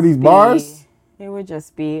would just for these bars? It would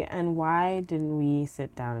just be, and why didn't we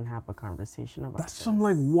sit down and have a conversation about That's some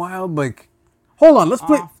like wild hold on, let's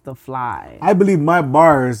play off the fly. I believe my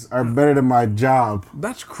bars are better than my job.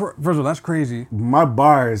 First of all, that's crazy. My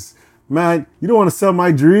bars. Man, you don't want to sell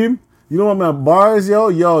my dream? You don't want my bars, yo?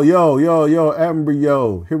 Yo, Amber,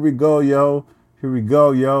 yo. Here we go, yo.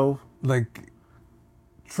 Like,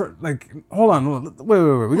 hold on.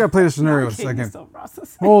 Wait. We got to play the scenario a second.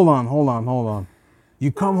 Hold on.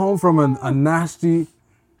 You come home from a nasty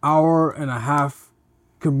hour and a half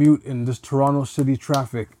commute in this Toronto city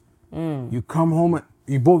traffic. You come home,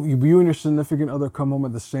 you and your significant other come home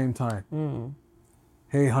at the same time.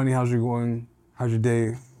 Hey, honey, how's your going? How's your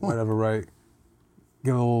day? Whatever, right?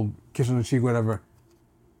 Give a little kiss on the cheek, whatever.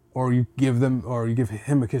 Or you give him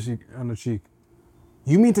a kiss on the cheek.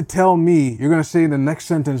 You mean to tell me you're gonna say in the next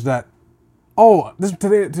sentence that, oh,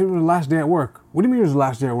 today was the last day at work? What do you mean it was the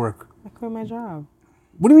last day at work? I quit my job.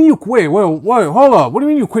 What do you mean you quit? Wait, hold up. What do you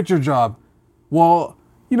mean you quit your job? Well,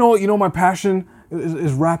 you know my passion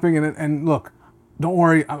is rapping, and look, don't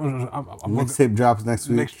worry. Mixtape drops next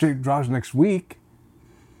week. Mixtape drops next week.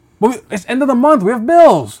 But it's end of the month. We have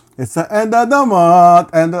bills. It's the end of the month,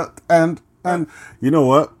 and you know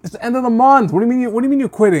what? It's the end of the month. What do you mean you're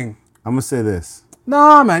quitting? I'm gonna say this.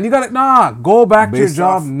 Nah, man, you gotta go back to your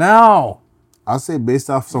job now. I'll say based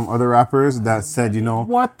off some other rappers that said,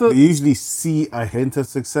 they usually see a hint of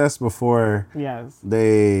success before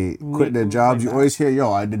they quit their jobs. You always hear,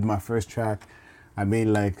 I did my first track. I made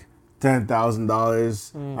like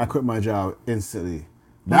 $10,000. I quit my job instantly.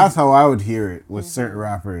 That's how I would hear it with certain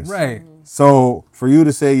rappers. Right. So for you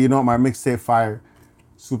to say, you know, my mixtape fire,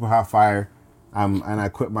 super hot fire, and I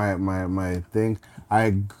quit my thing,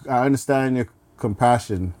 I understand your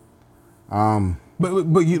compassion. But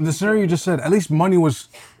the scenario you just said, at least money was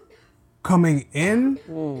coming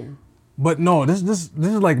in. But no, this is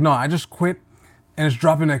like, no, I just quit and it's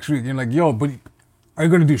dropping next week. You're like, yo, but are you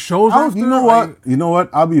gonna do shows after? You know what?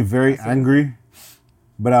 I'll be very angry,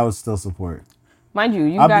 but I would still support. Mind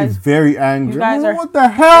you, I'll be very angry. You guys are, what the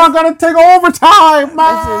hell? I gotta take overtime,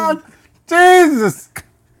 man. Jesus.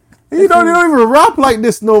 You don't even rap like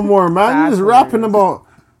this no more, man. You're just rapping about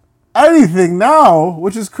anything now,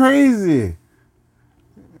 which is crazy.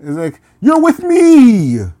 It's like, you're with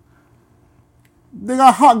me. They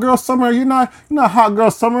got hot girl summer. You're not hot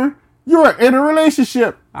girl summer. You're in a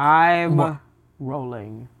relationship. I'm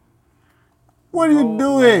rolling. What are you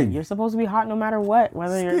doing? You're supposed to be hot no matter what,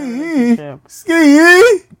 whether you're in a relationship.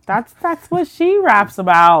 Ski. That's what she raps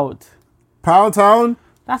about. Pound Town.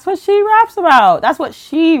 That's what she raps about. That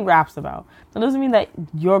doesn't mean that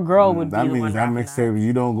your girl would be the one that mixtape.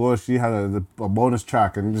 You don't go. She had a bonus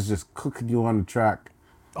track and just cooking you on the track.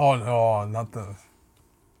 Oh no, not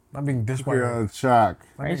being dissed by your track.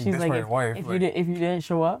 Right? She's like, if you didn't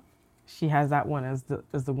show up, she has that one as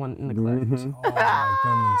the one in the clip. Mm-hmm. Oh my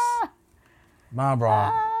goodness. Nah, bro.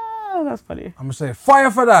 Oh, that's funny. I'm gonna say fire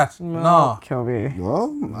for that. No. Kill me. Well,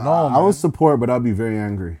 no, I would support, but I'll be very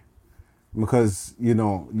angry. Because, you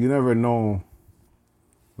know, you never know,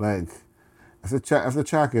 like, if the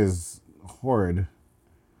track is horrid,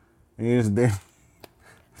 and you just did.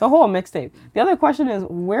 It's a whole mixtape. The other question is,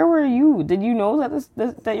 where were you? Did you know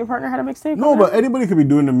that your partner had a mixtape? No, but anybody could be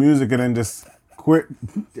doing the music and then just quit.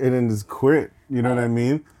 You know what I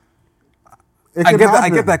mean? I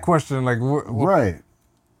get that question. Like, right.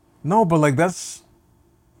 No, but like that's.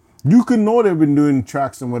 You can know they've been doing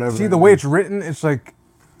tracks and whatever. See, the way it's written, it's like.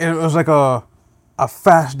 It was like a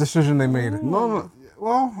fast decision they made. No,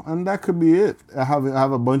 well, and that could be it. I have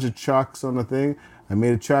a bunch of tracks on the thing. I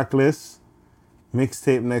made a track list.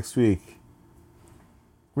 Mixtape next week.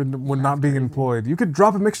 With not being employed. You could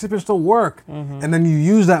drop a mixtape and still work. Mm-hmm. And then you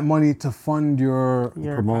use that money to fund your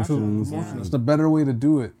promotions. Yeah. It's the better way to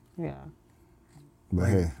do it. Yeah. But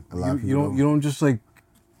like, hey, a lot of people you don't just like...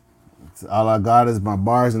 All I got is my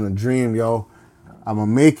bars and a dream, yo. I'm going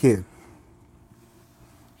to make it.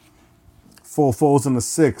 4 folds in the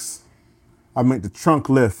 6. I make the trunk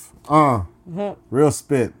lift. Real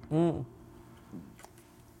spit.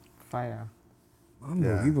 Fire.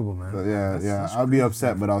 Unbelievable, man. But that's I'll be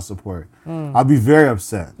upset, but I'll support. I'll be very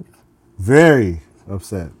upset. Very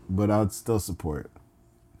upset, but I'd still support.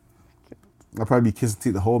 I'll probably be kissing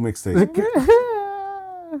teeth the whole mixtape.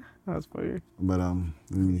 That's funny. But let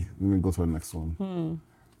me go to the next one.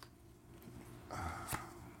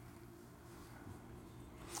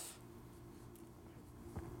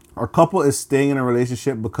 Our couple is staying in a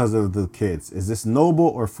relationship because of the kids. Is this noble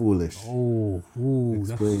or foolish?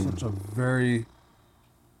 That's a very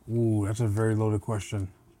loaded question.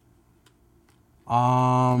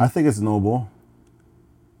 I think it's noble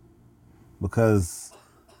because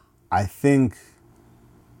I think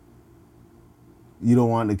you don't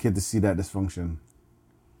want the kid to see that dysfunction.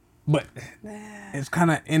 But it's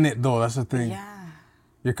kind of in it though. That's the thing. Yeah.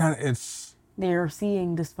 They're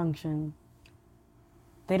seeing dysfunction.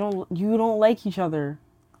 You don't like each other.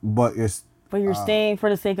 But you're staying for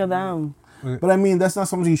the sake of them. But I mean, that's not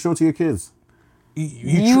something you show to your kids.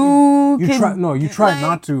 You try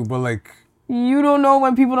not to, but like... You don't know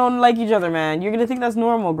when people don't like each other, man. You're going to think that's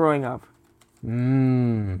normal growing up.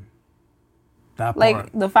 That part.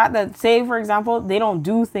 Like, the fact that, say, for example, they don't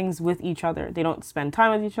do things with each other. They don't spend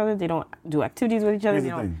time with each other. They don't do activities with each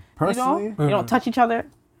other. Personally? They don't touch each other.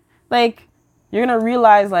 Like, you're going to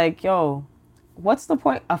realize, like, yo... What's the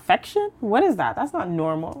point? Affection? What is that? That's not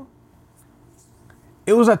normal.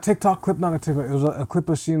 It was a TikTok clip, not a TikTok. It was a clip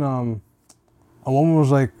I seen. A woman was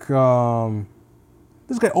like,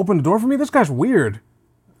 "This guy opened the door for me. This guy's weird.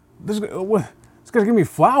 This guy's giving me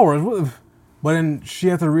flowers." But then she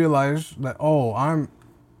had to realize that, oh, I'm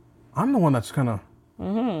the one that's kind of.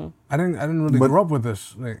 Mm-hmm. I didn't really grow up with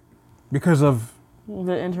this, like, because of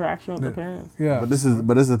the interaction with the parents. Yeah. But this is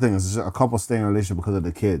the thing. It's just a couple staying in a relationship because of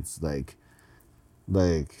the kids.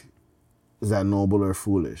 Like, is that noble or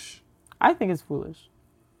foolish? I think it's foolish.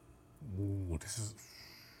 Ooh,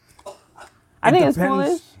 I think it's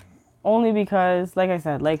foolish only because, like I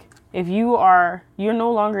said, like if you're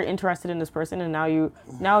no longer interested in this person, and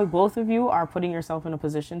now both of you are putting yourself in a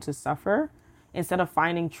position to suffer instead of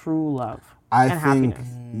finding true love and happiness. I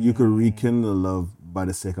think you could rekindle love by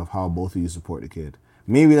the sake of how both of you support the kid.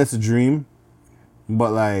 Maybe that's a dream.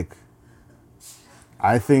 But like,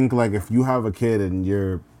 I think like if you have a kid and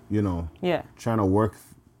you're, you know, trying to work,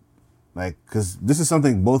 like, because this is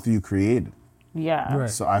something both of you created. Yeah. Right.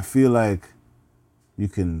 So I feel like you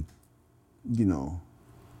can, you know.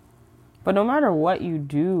 But no matter what you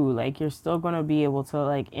do, like, you're still going to be able to,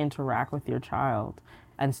 like, interact with your child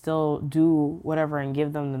and still do whatever and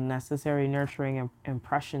give them the necessary nurturing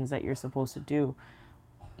impressions that you're supposed to do,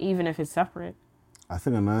 even if it's separate. I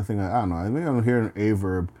think another thing, I don't know, I think I'm hearing a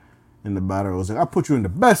verb in the battle. It was like, I put you in the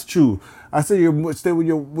best shoe. I say you stay with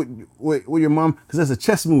your mom because that's a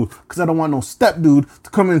chess move, because I don't want no step dude to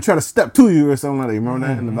come in and try to step to you or something like that. You remember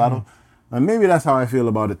that in the battle? And maybe that's how I feel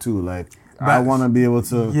about it too. Like, I want to be able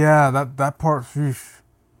to... Yeah, that part... Sheesh.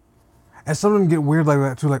 And some of them get weird like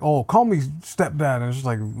that too. Like, oh, call me stepdad. And it's just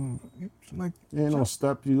like... You ain't no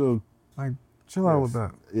step. You go... Like, chill out with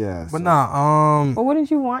that. Yeah. But nah, But wouldn't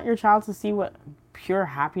you want your child to see what pure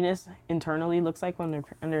happiness internally looks like when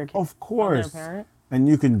they're of course. their parent? And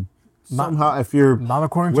you can somehow, if you're... Not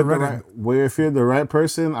according to Reddit. If you're the right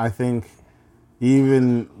person, I think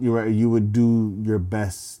even you would do your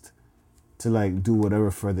best to like do whatever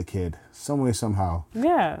for the kid. Some way, somehow.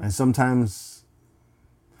 Yeah. And sometimes...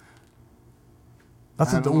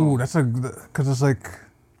 Because it's like...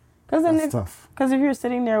 That's tough. Because if you're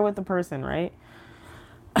sitting there with the person, right?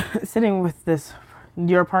 Sitting with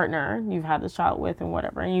your partner you've had this child with and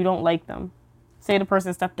whatever, and you don't like them. Say the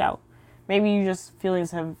person stepped out. Maybe you just feelings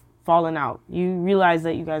have fallen out. You realize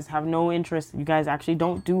that you guys have no interest. You guys actually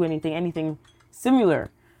don't do anything similar.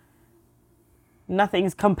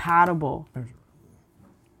 Nothing's compatible.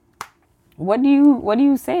 What do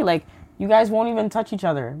you say? Like, you guys won't even touch each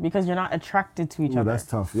other because you're not attracted to each other. That's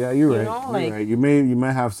tough. Yeah, you're right. You're right. You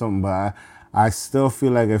may have something, but I still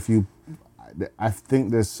feel like I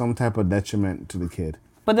think there's some type of detriment to the kid.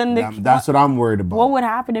 But then that's what I'm worried about. What would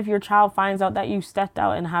happen if your child finds out that you stepped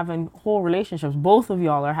out and having whole relationships? Both of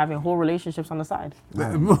y'all are having whole relationships on the side.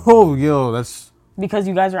 Oh, yo, that's... Because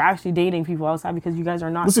you guys are actually dating people outside because you guys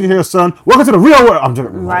are not. Listen here, son. Welcome to the real world. I'm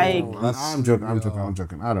joking. Like, I'm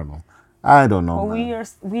joking. I don't know.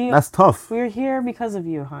 But that's tough. We're here because of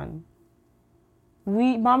you, hon.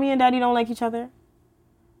 Mommy and daddy don't like each other,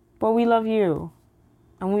 but we love you,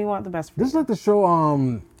 and we want the best for you. This is like the show,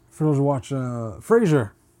 for those who watch,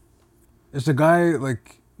 Frasier. It's the guy,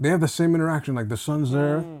 like, they have the same interaction. Like, the son's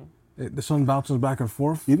there. The son bounces back and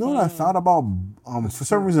forth. You know what I thought about? For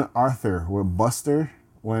some reason, Arthur with Buster,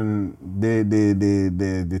 when they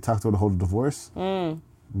talked about the whole divorce.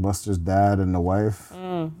 Buster's dad and the wife.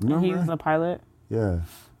 Remember? He was the pilot. Yeah.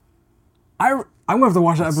 I'm gonna have to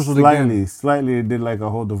watch that episode again. Slightly, it did like a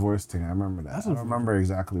whole divorce thing. I remember that. I don't remember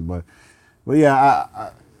exactly, but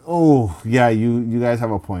yeah. You guys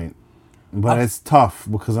have a point, but it's tough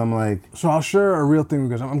because I'm like. So I'll share a real thing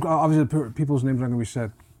because I'm obviously people's names aren't gonna be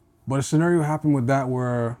said, but a scenario happened with that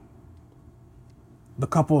where the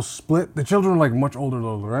couple split. The children are like much older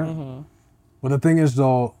though, right? Mm-hmm. But the thing is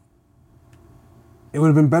though, it would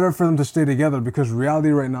have been better for them to stay together because reality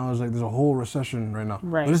right now is like there's a whole recession right now.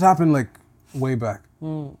 Right. But this happened like way back.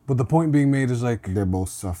 But the point being made is like they're both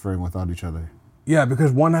suffering without each other. Yeah,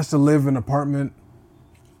 because one has to live in an apartment.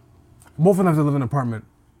 Both of them have to live in an apartment.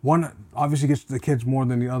 One obviously gets the kids more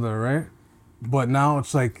than the other, right? But now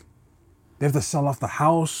it's like they have to sell off the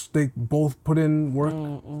house. They both put in work.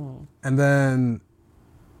 And then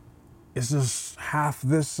it's just half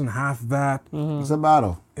this and half that. It's a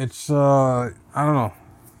battle. It's, I don't know.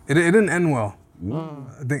 It didn't end well.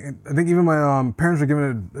 I think even my parents were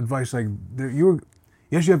giving advice like,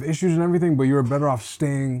 yes, you have issues and everything, but you're better off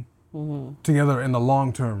staying together in the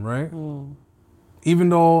long term, right? Even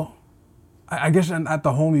though, I guess at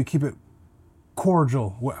the home you keep it cordial,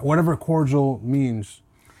 whatever cordial means.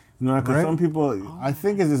 No, because right? some people, I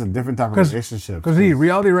think it's just a different type of relationship. Because the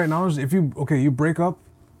reality right now is if you break up,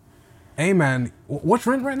 hey man, what's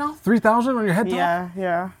rent right now? $3,000 on your head top?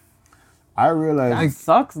 Yeah. I realize that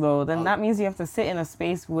sucks though. Then that means you have to sit in a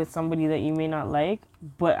space with somebody that you may not like,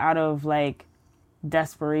 but out of like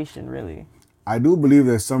desperation, really. I do believe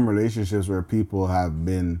there's some relationships where people have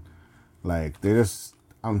been like,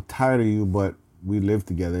 I'm tired of you, but we live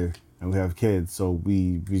together and we have kids, so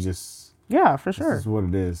we just for sure. This is what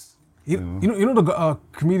it is. You know the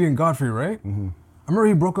comedian Godfrey, right? I remember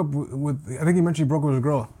he broke up with. I think he mentioned he broke up with a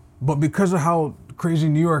girl, but because of how crazy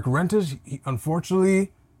New York rent is,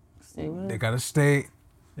 unfortunately, they gotta stay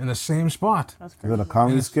in the same spot. Is that a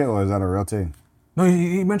comedy skit or is that a real thing? No,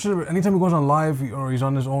 he mentioned it anytime he goes on live or he's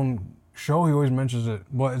on his own show. He always mentions it,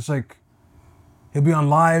 but it's like he'll be on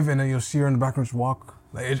live and then you'll see her in the background just walk.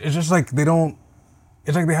 Like, it's just like they don't.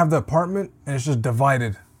 It's like they have the apartment and it's just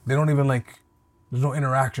divided. They don't even like There's no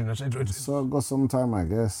interaction. It's So I'll go sometime, I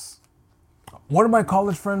guess. One of my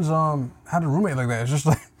college friends had a roommate like that. It's just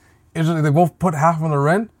like they both put half on the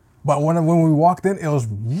rent, but when we walked in, it was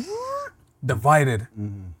divided.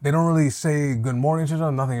 Mm-hmm. They don't really say good morning to each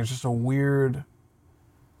other, nothing. It's just a weird,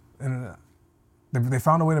 and they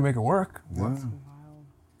found a way to make it work. Yeah.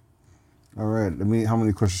 All right. How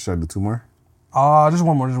many questions should I do? 2 more? Just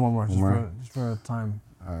one more. Just for time.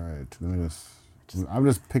 All right. I'm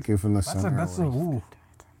just picking from the center. Ooh.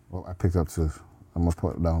 Well, I picked up 2. I'm gonna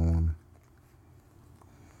put down 1.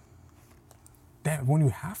 Damn, when you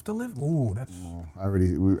have to live? Ooh, that's... No,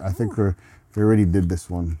 I think we already did this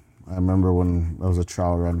one. I remember when I was a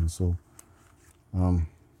trial run, so...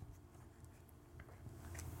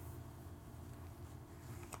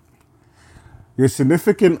 Your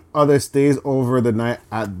significant other stays over the night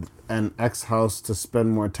at an ex house to spend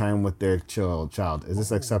more time with their child. Is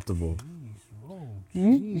this acceptable?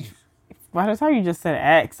 By the time you just said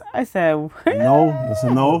X, I said... No? That's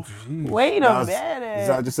a no? Wait a minute. Is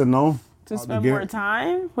that just a no? To spend more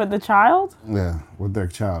time with the child? Yeah, with their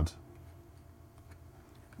child.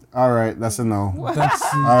 All right, that's a no. All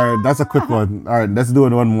right, that's a quick one. All right, let's do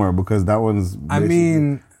it one more because that one's...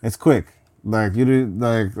 it's quick. Like,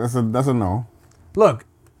 that's a no. Look,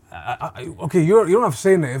 okay, you don't have to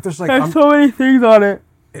say that. If there's like... There's so many things on it.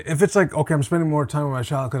 If it's like, okay, I'm spending more time with my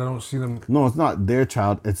child because I don't see them... No, it's not their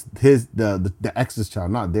child. It's the ex's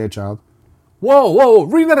child, not their child. Whoa.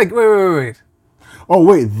 Read that again. Wait. Oh,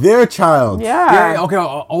 wait, their child. Yeah. Okay. I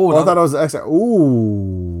thought it was the ex.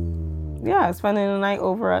 Ooh. Yeah, spending the night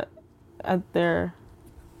over at their...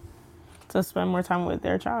 to spend more time with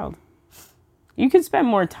their child. You can spend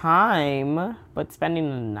more time, but spending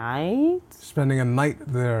the night? Spending a night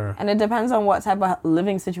there. And it depends on what type of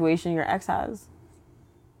living situation your ex has.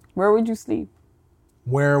 Where would you sleep?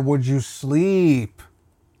 Where would you sleep?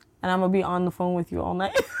 And I'm going to be on the phone with you all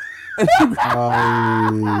night.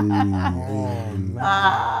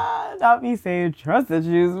 Not me saying trust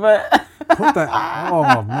issues, but... Put that...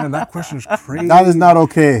 Oh, man, that question is crazy. That is not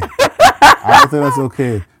okay. I don't think that's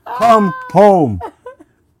okay. Come home.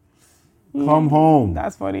 Come home.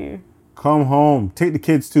 That's funny. Come home. Take the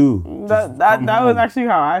kids too. That was actually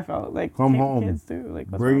how I felt. Like, come take home. The kids too. Like,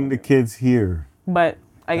 bring the kids here. But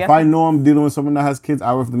I guess if I know I'm dealing with someone that has kids,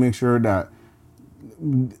 I have to make sure that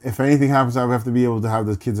if anything happens, I have to be able to have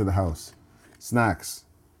the kids at the house. Snacks.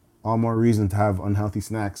 All more reason to have unhealthy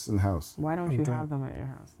snacks in the house. Why don't you have them at your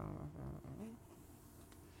house?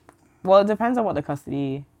 Well, it depends on what the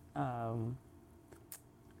custody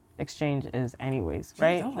exchange is anyways,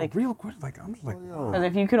 right? That's like a real question. Like, I'm just like... Because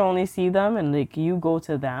if you could only see them and like you go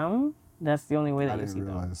to them, that's the only way that you see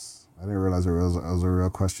them. I didn't realize it was a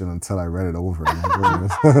real question until I read it over.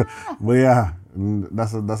 But yeah,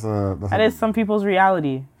 that is some people's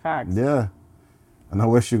reality. Facts. Yeah. And I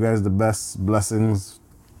wish you guys the best blessings,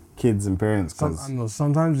 kids and parents.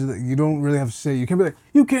 Sometimes you don't really have to say. You can't be like,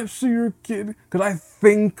 you can't see your kid because I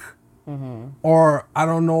think, or I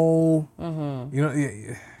don't know. You know,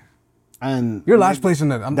 yeah. And your last place in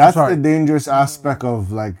that. That's the dangerous aspect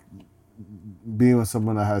of like being with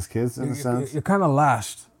someone that has kids in a sense. You're kind of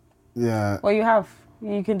last. Yeah. Well, you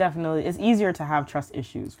can definitely, it's easier to have trust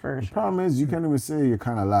issues for sure. The problem is you can't even say you're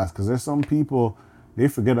kind of last because there's some people, they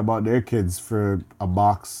forget about their kids for a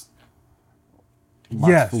box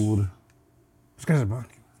food. It's because of I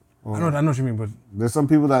know what you mean, but there's some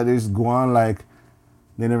people that they just go on like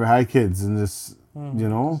they never had kids and just, you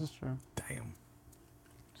know. This is true. Damn.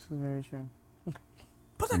 This is very true.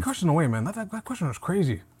 Put that question away, man. That question was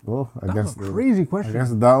crazy. Well, that was a crazy question. I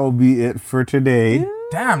guess that will be it for today. Yeah.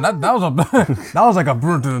 Damn, that was like a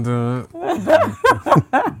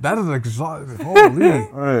that is exhausting. Holy.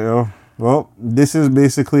 All right, yo. Well, this is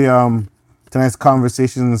basically tonight's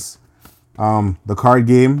conversations, the card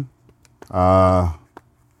game. Yeah.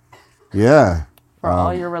 For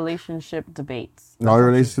all your relationship debates. All your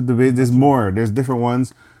relationship debates. There's more. There's different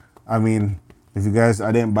ones. I mean, if you guys,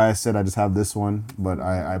 I didn't buy a set. I just have this one, but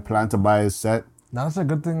I plan to buy a set. That's a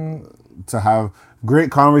good thing to have.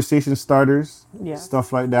 Great conversation starters,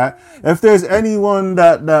 stuff like that. If there's anyone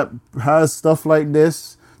that has stuff like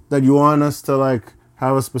this that you want us to like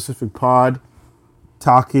have a specific pod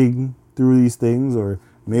talking through these things, or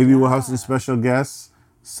maybe we'll have some special guests,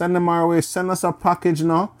 send them our way. Send us a package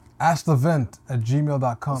now.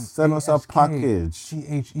 AskTheVent@gmail.com. Send us a package.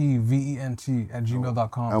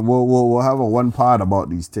 CHEVENT@gmail.com. And we'll have a one pod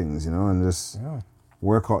about these things, you know, and just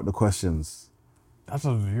work out the questions. That's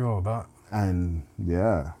that. And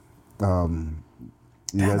yeah,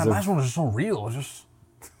 that last one was just so real. It's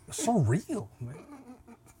so real, man.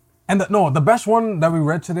 And the best one that we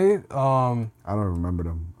read today. I don't remember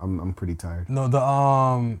them. I'm pretty tired.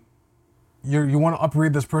 No, you want to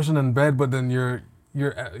upgrade this person in bed, but then your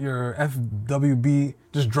FWB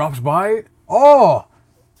just drops by. Oh,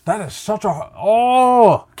 that is such a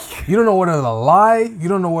you don't know whether to lie. You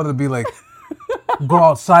don't know whether to be like go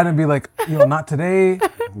outside and be like, not today.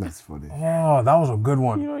 That's funny. Oh, that was a good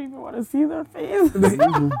one. You don't even want to see their face.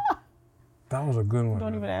 That was a good one.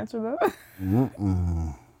 Don't even answer them.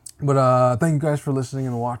 But thank you guys for listening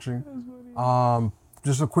and watching.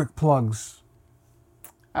 Just a quick plugs.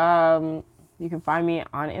 You can find me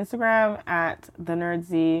on Instagram at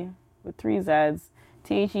TheNerdZ with 3 Z's.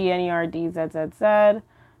 TheNerdZZZ.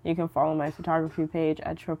 You can follow my photography page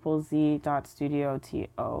at triplez.studio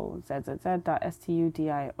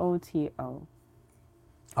TOZZZ.STUDIOTO.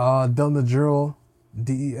 Delnijiro,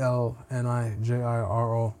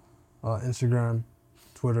 DELNIJIRO. Instagram,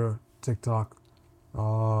 Twitter, TikTok.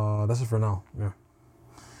 That's it for now. Yeah.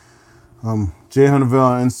 Jay Hunterville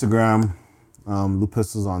on Instagram. Lou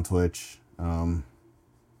Pistols on Twitch. I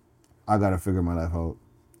gotta figure my life out.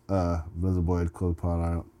 Blizzard Boyd, Cold Pod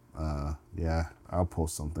out. Yeah, I'll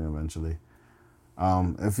post something eventually.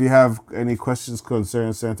 If you have any questions,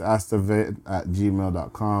 concerns, send to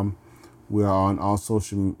askthevet@gmail.com. We are on all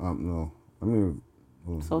social.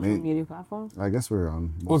 Social media platforms. I guess we're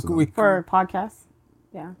on most of them. For podcasts.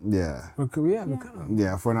 Yeah. Yeah. We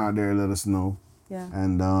Yeah, if we're not there, let us know. Yeah.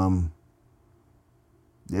 And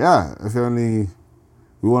yeah, if you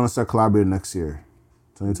we want to start collaborating next year,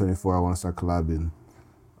 2024. I want to start collaborating.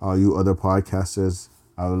 All you other podcasters,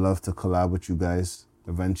 I would love to collab with you guys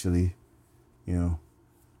eventually.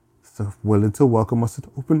 So willing to welcome us with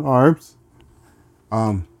open arms.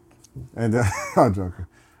 And I'm joking.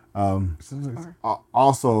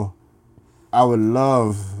 Also, I would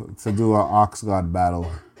love to do an Ox God battle.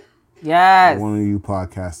 Yes. One of you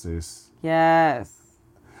podcasters. Yes.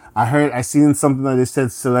 I seen something that they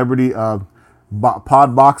said celebrity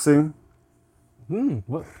pod boxing.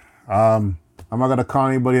 What? I'm not gonna call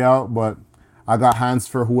anybody out, but I got hands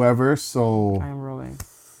for whoever. So I'm rolling.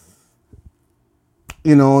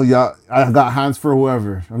 Yeah, I got hands for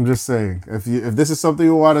whoever. I'm just saying, if this is something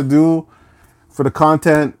you want to do for the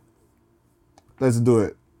content, let's do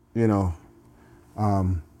it.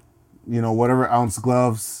 Whatever ounce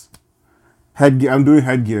gloves, headgear. I'm doing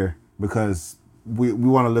headgear because we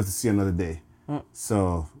want to live to see another day.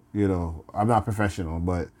 So, I'm not professional,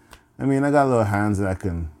 but I got little hands that I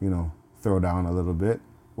can, throw down a little bit.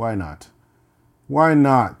 Why not?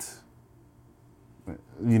 I'd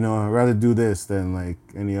rather do this than like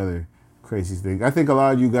any other crazy thing. I think a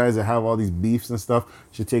lot of you guys that have all these beefs and stuff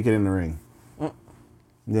should take it in the ring.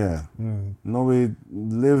 Yeah. Nobody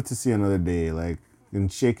live to see another day. Like,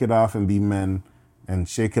 and shake it off and be men and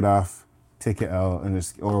shake it off, take it out and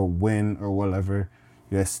or win or whatever.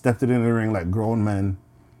 You guys stepped it in the ring like grown men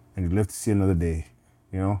and you live to see another day,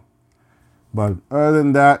 But other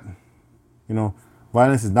than that,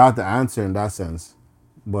 violence is not the answer in that sense.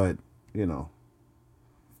 But, I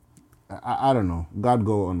don't know. God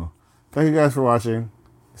go on. Thank you guys for watching.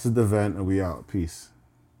 This is The Vent and we out. Peace.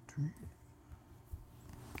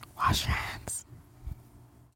 Wash your hands.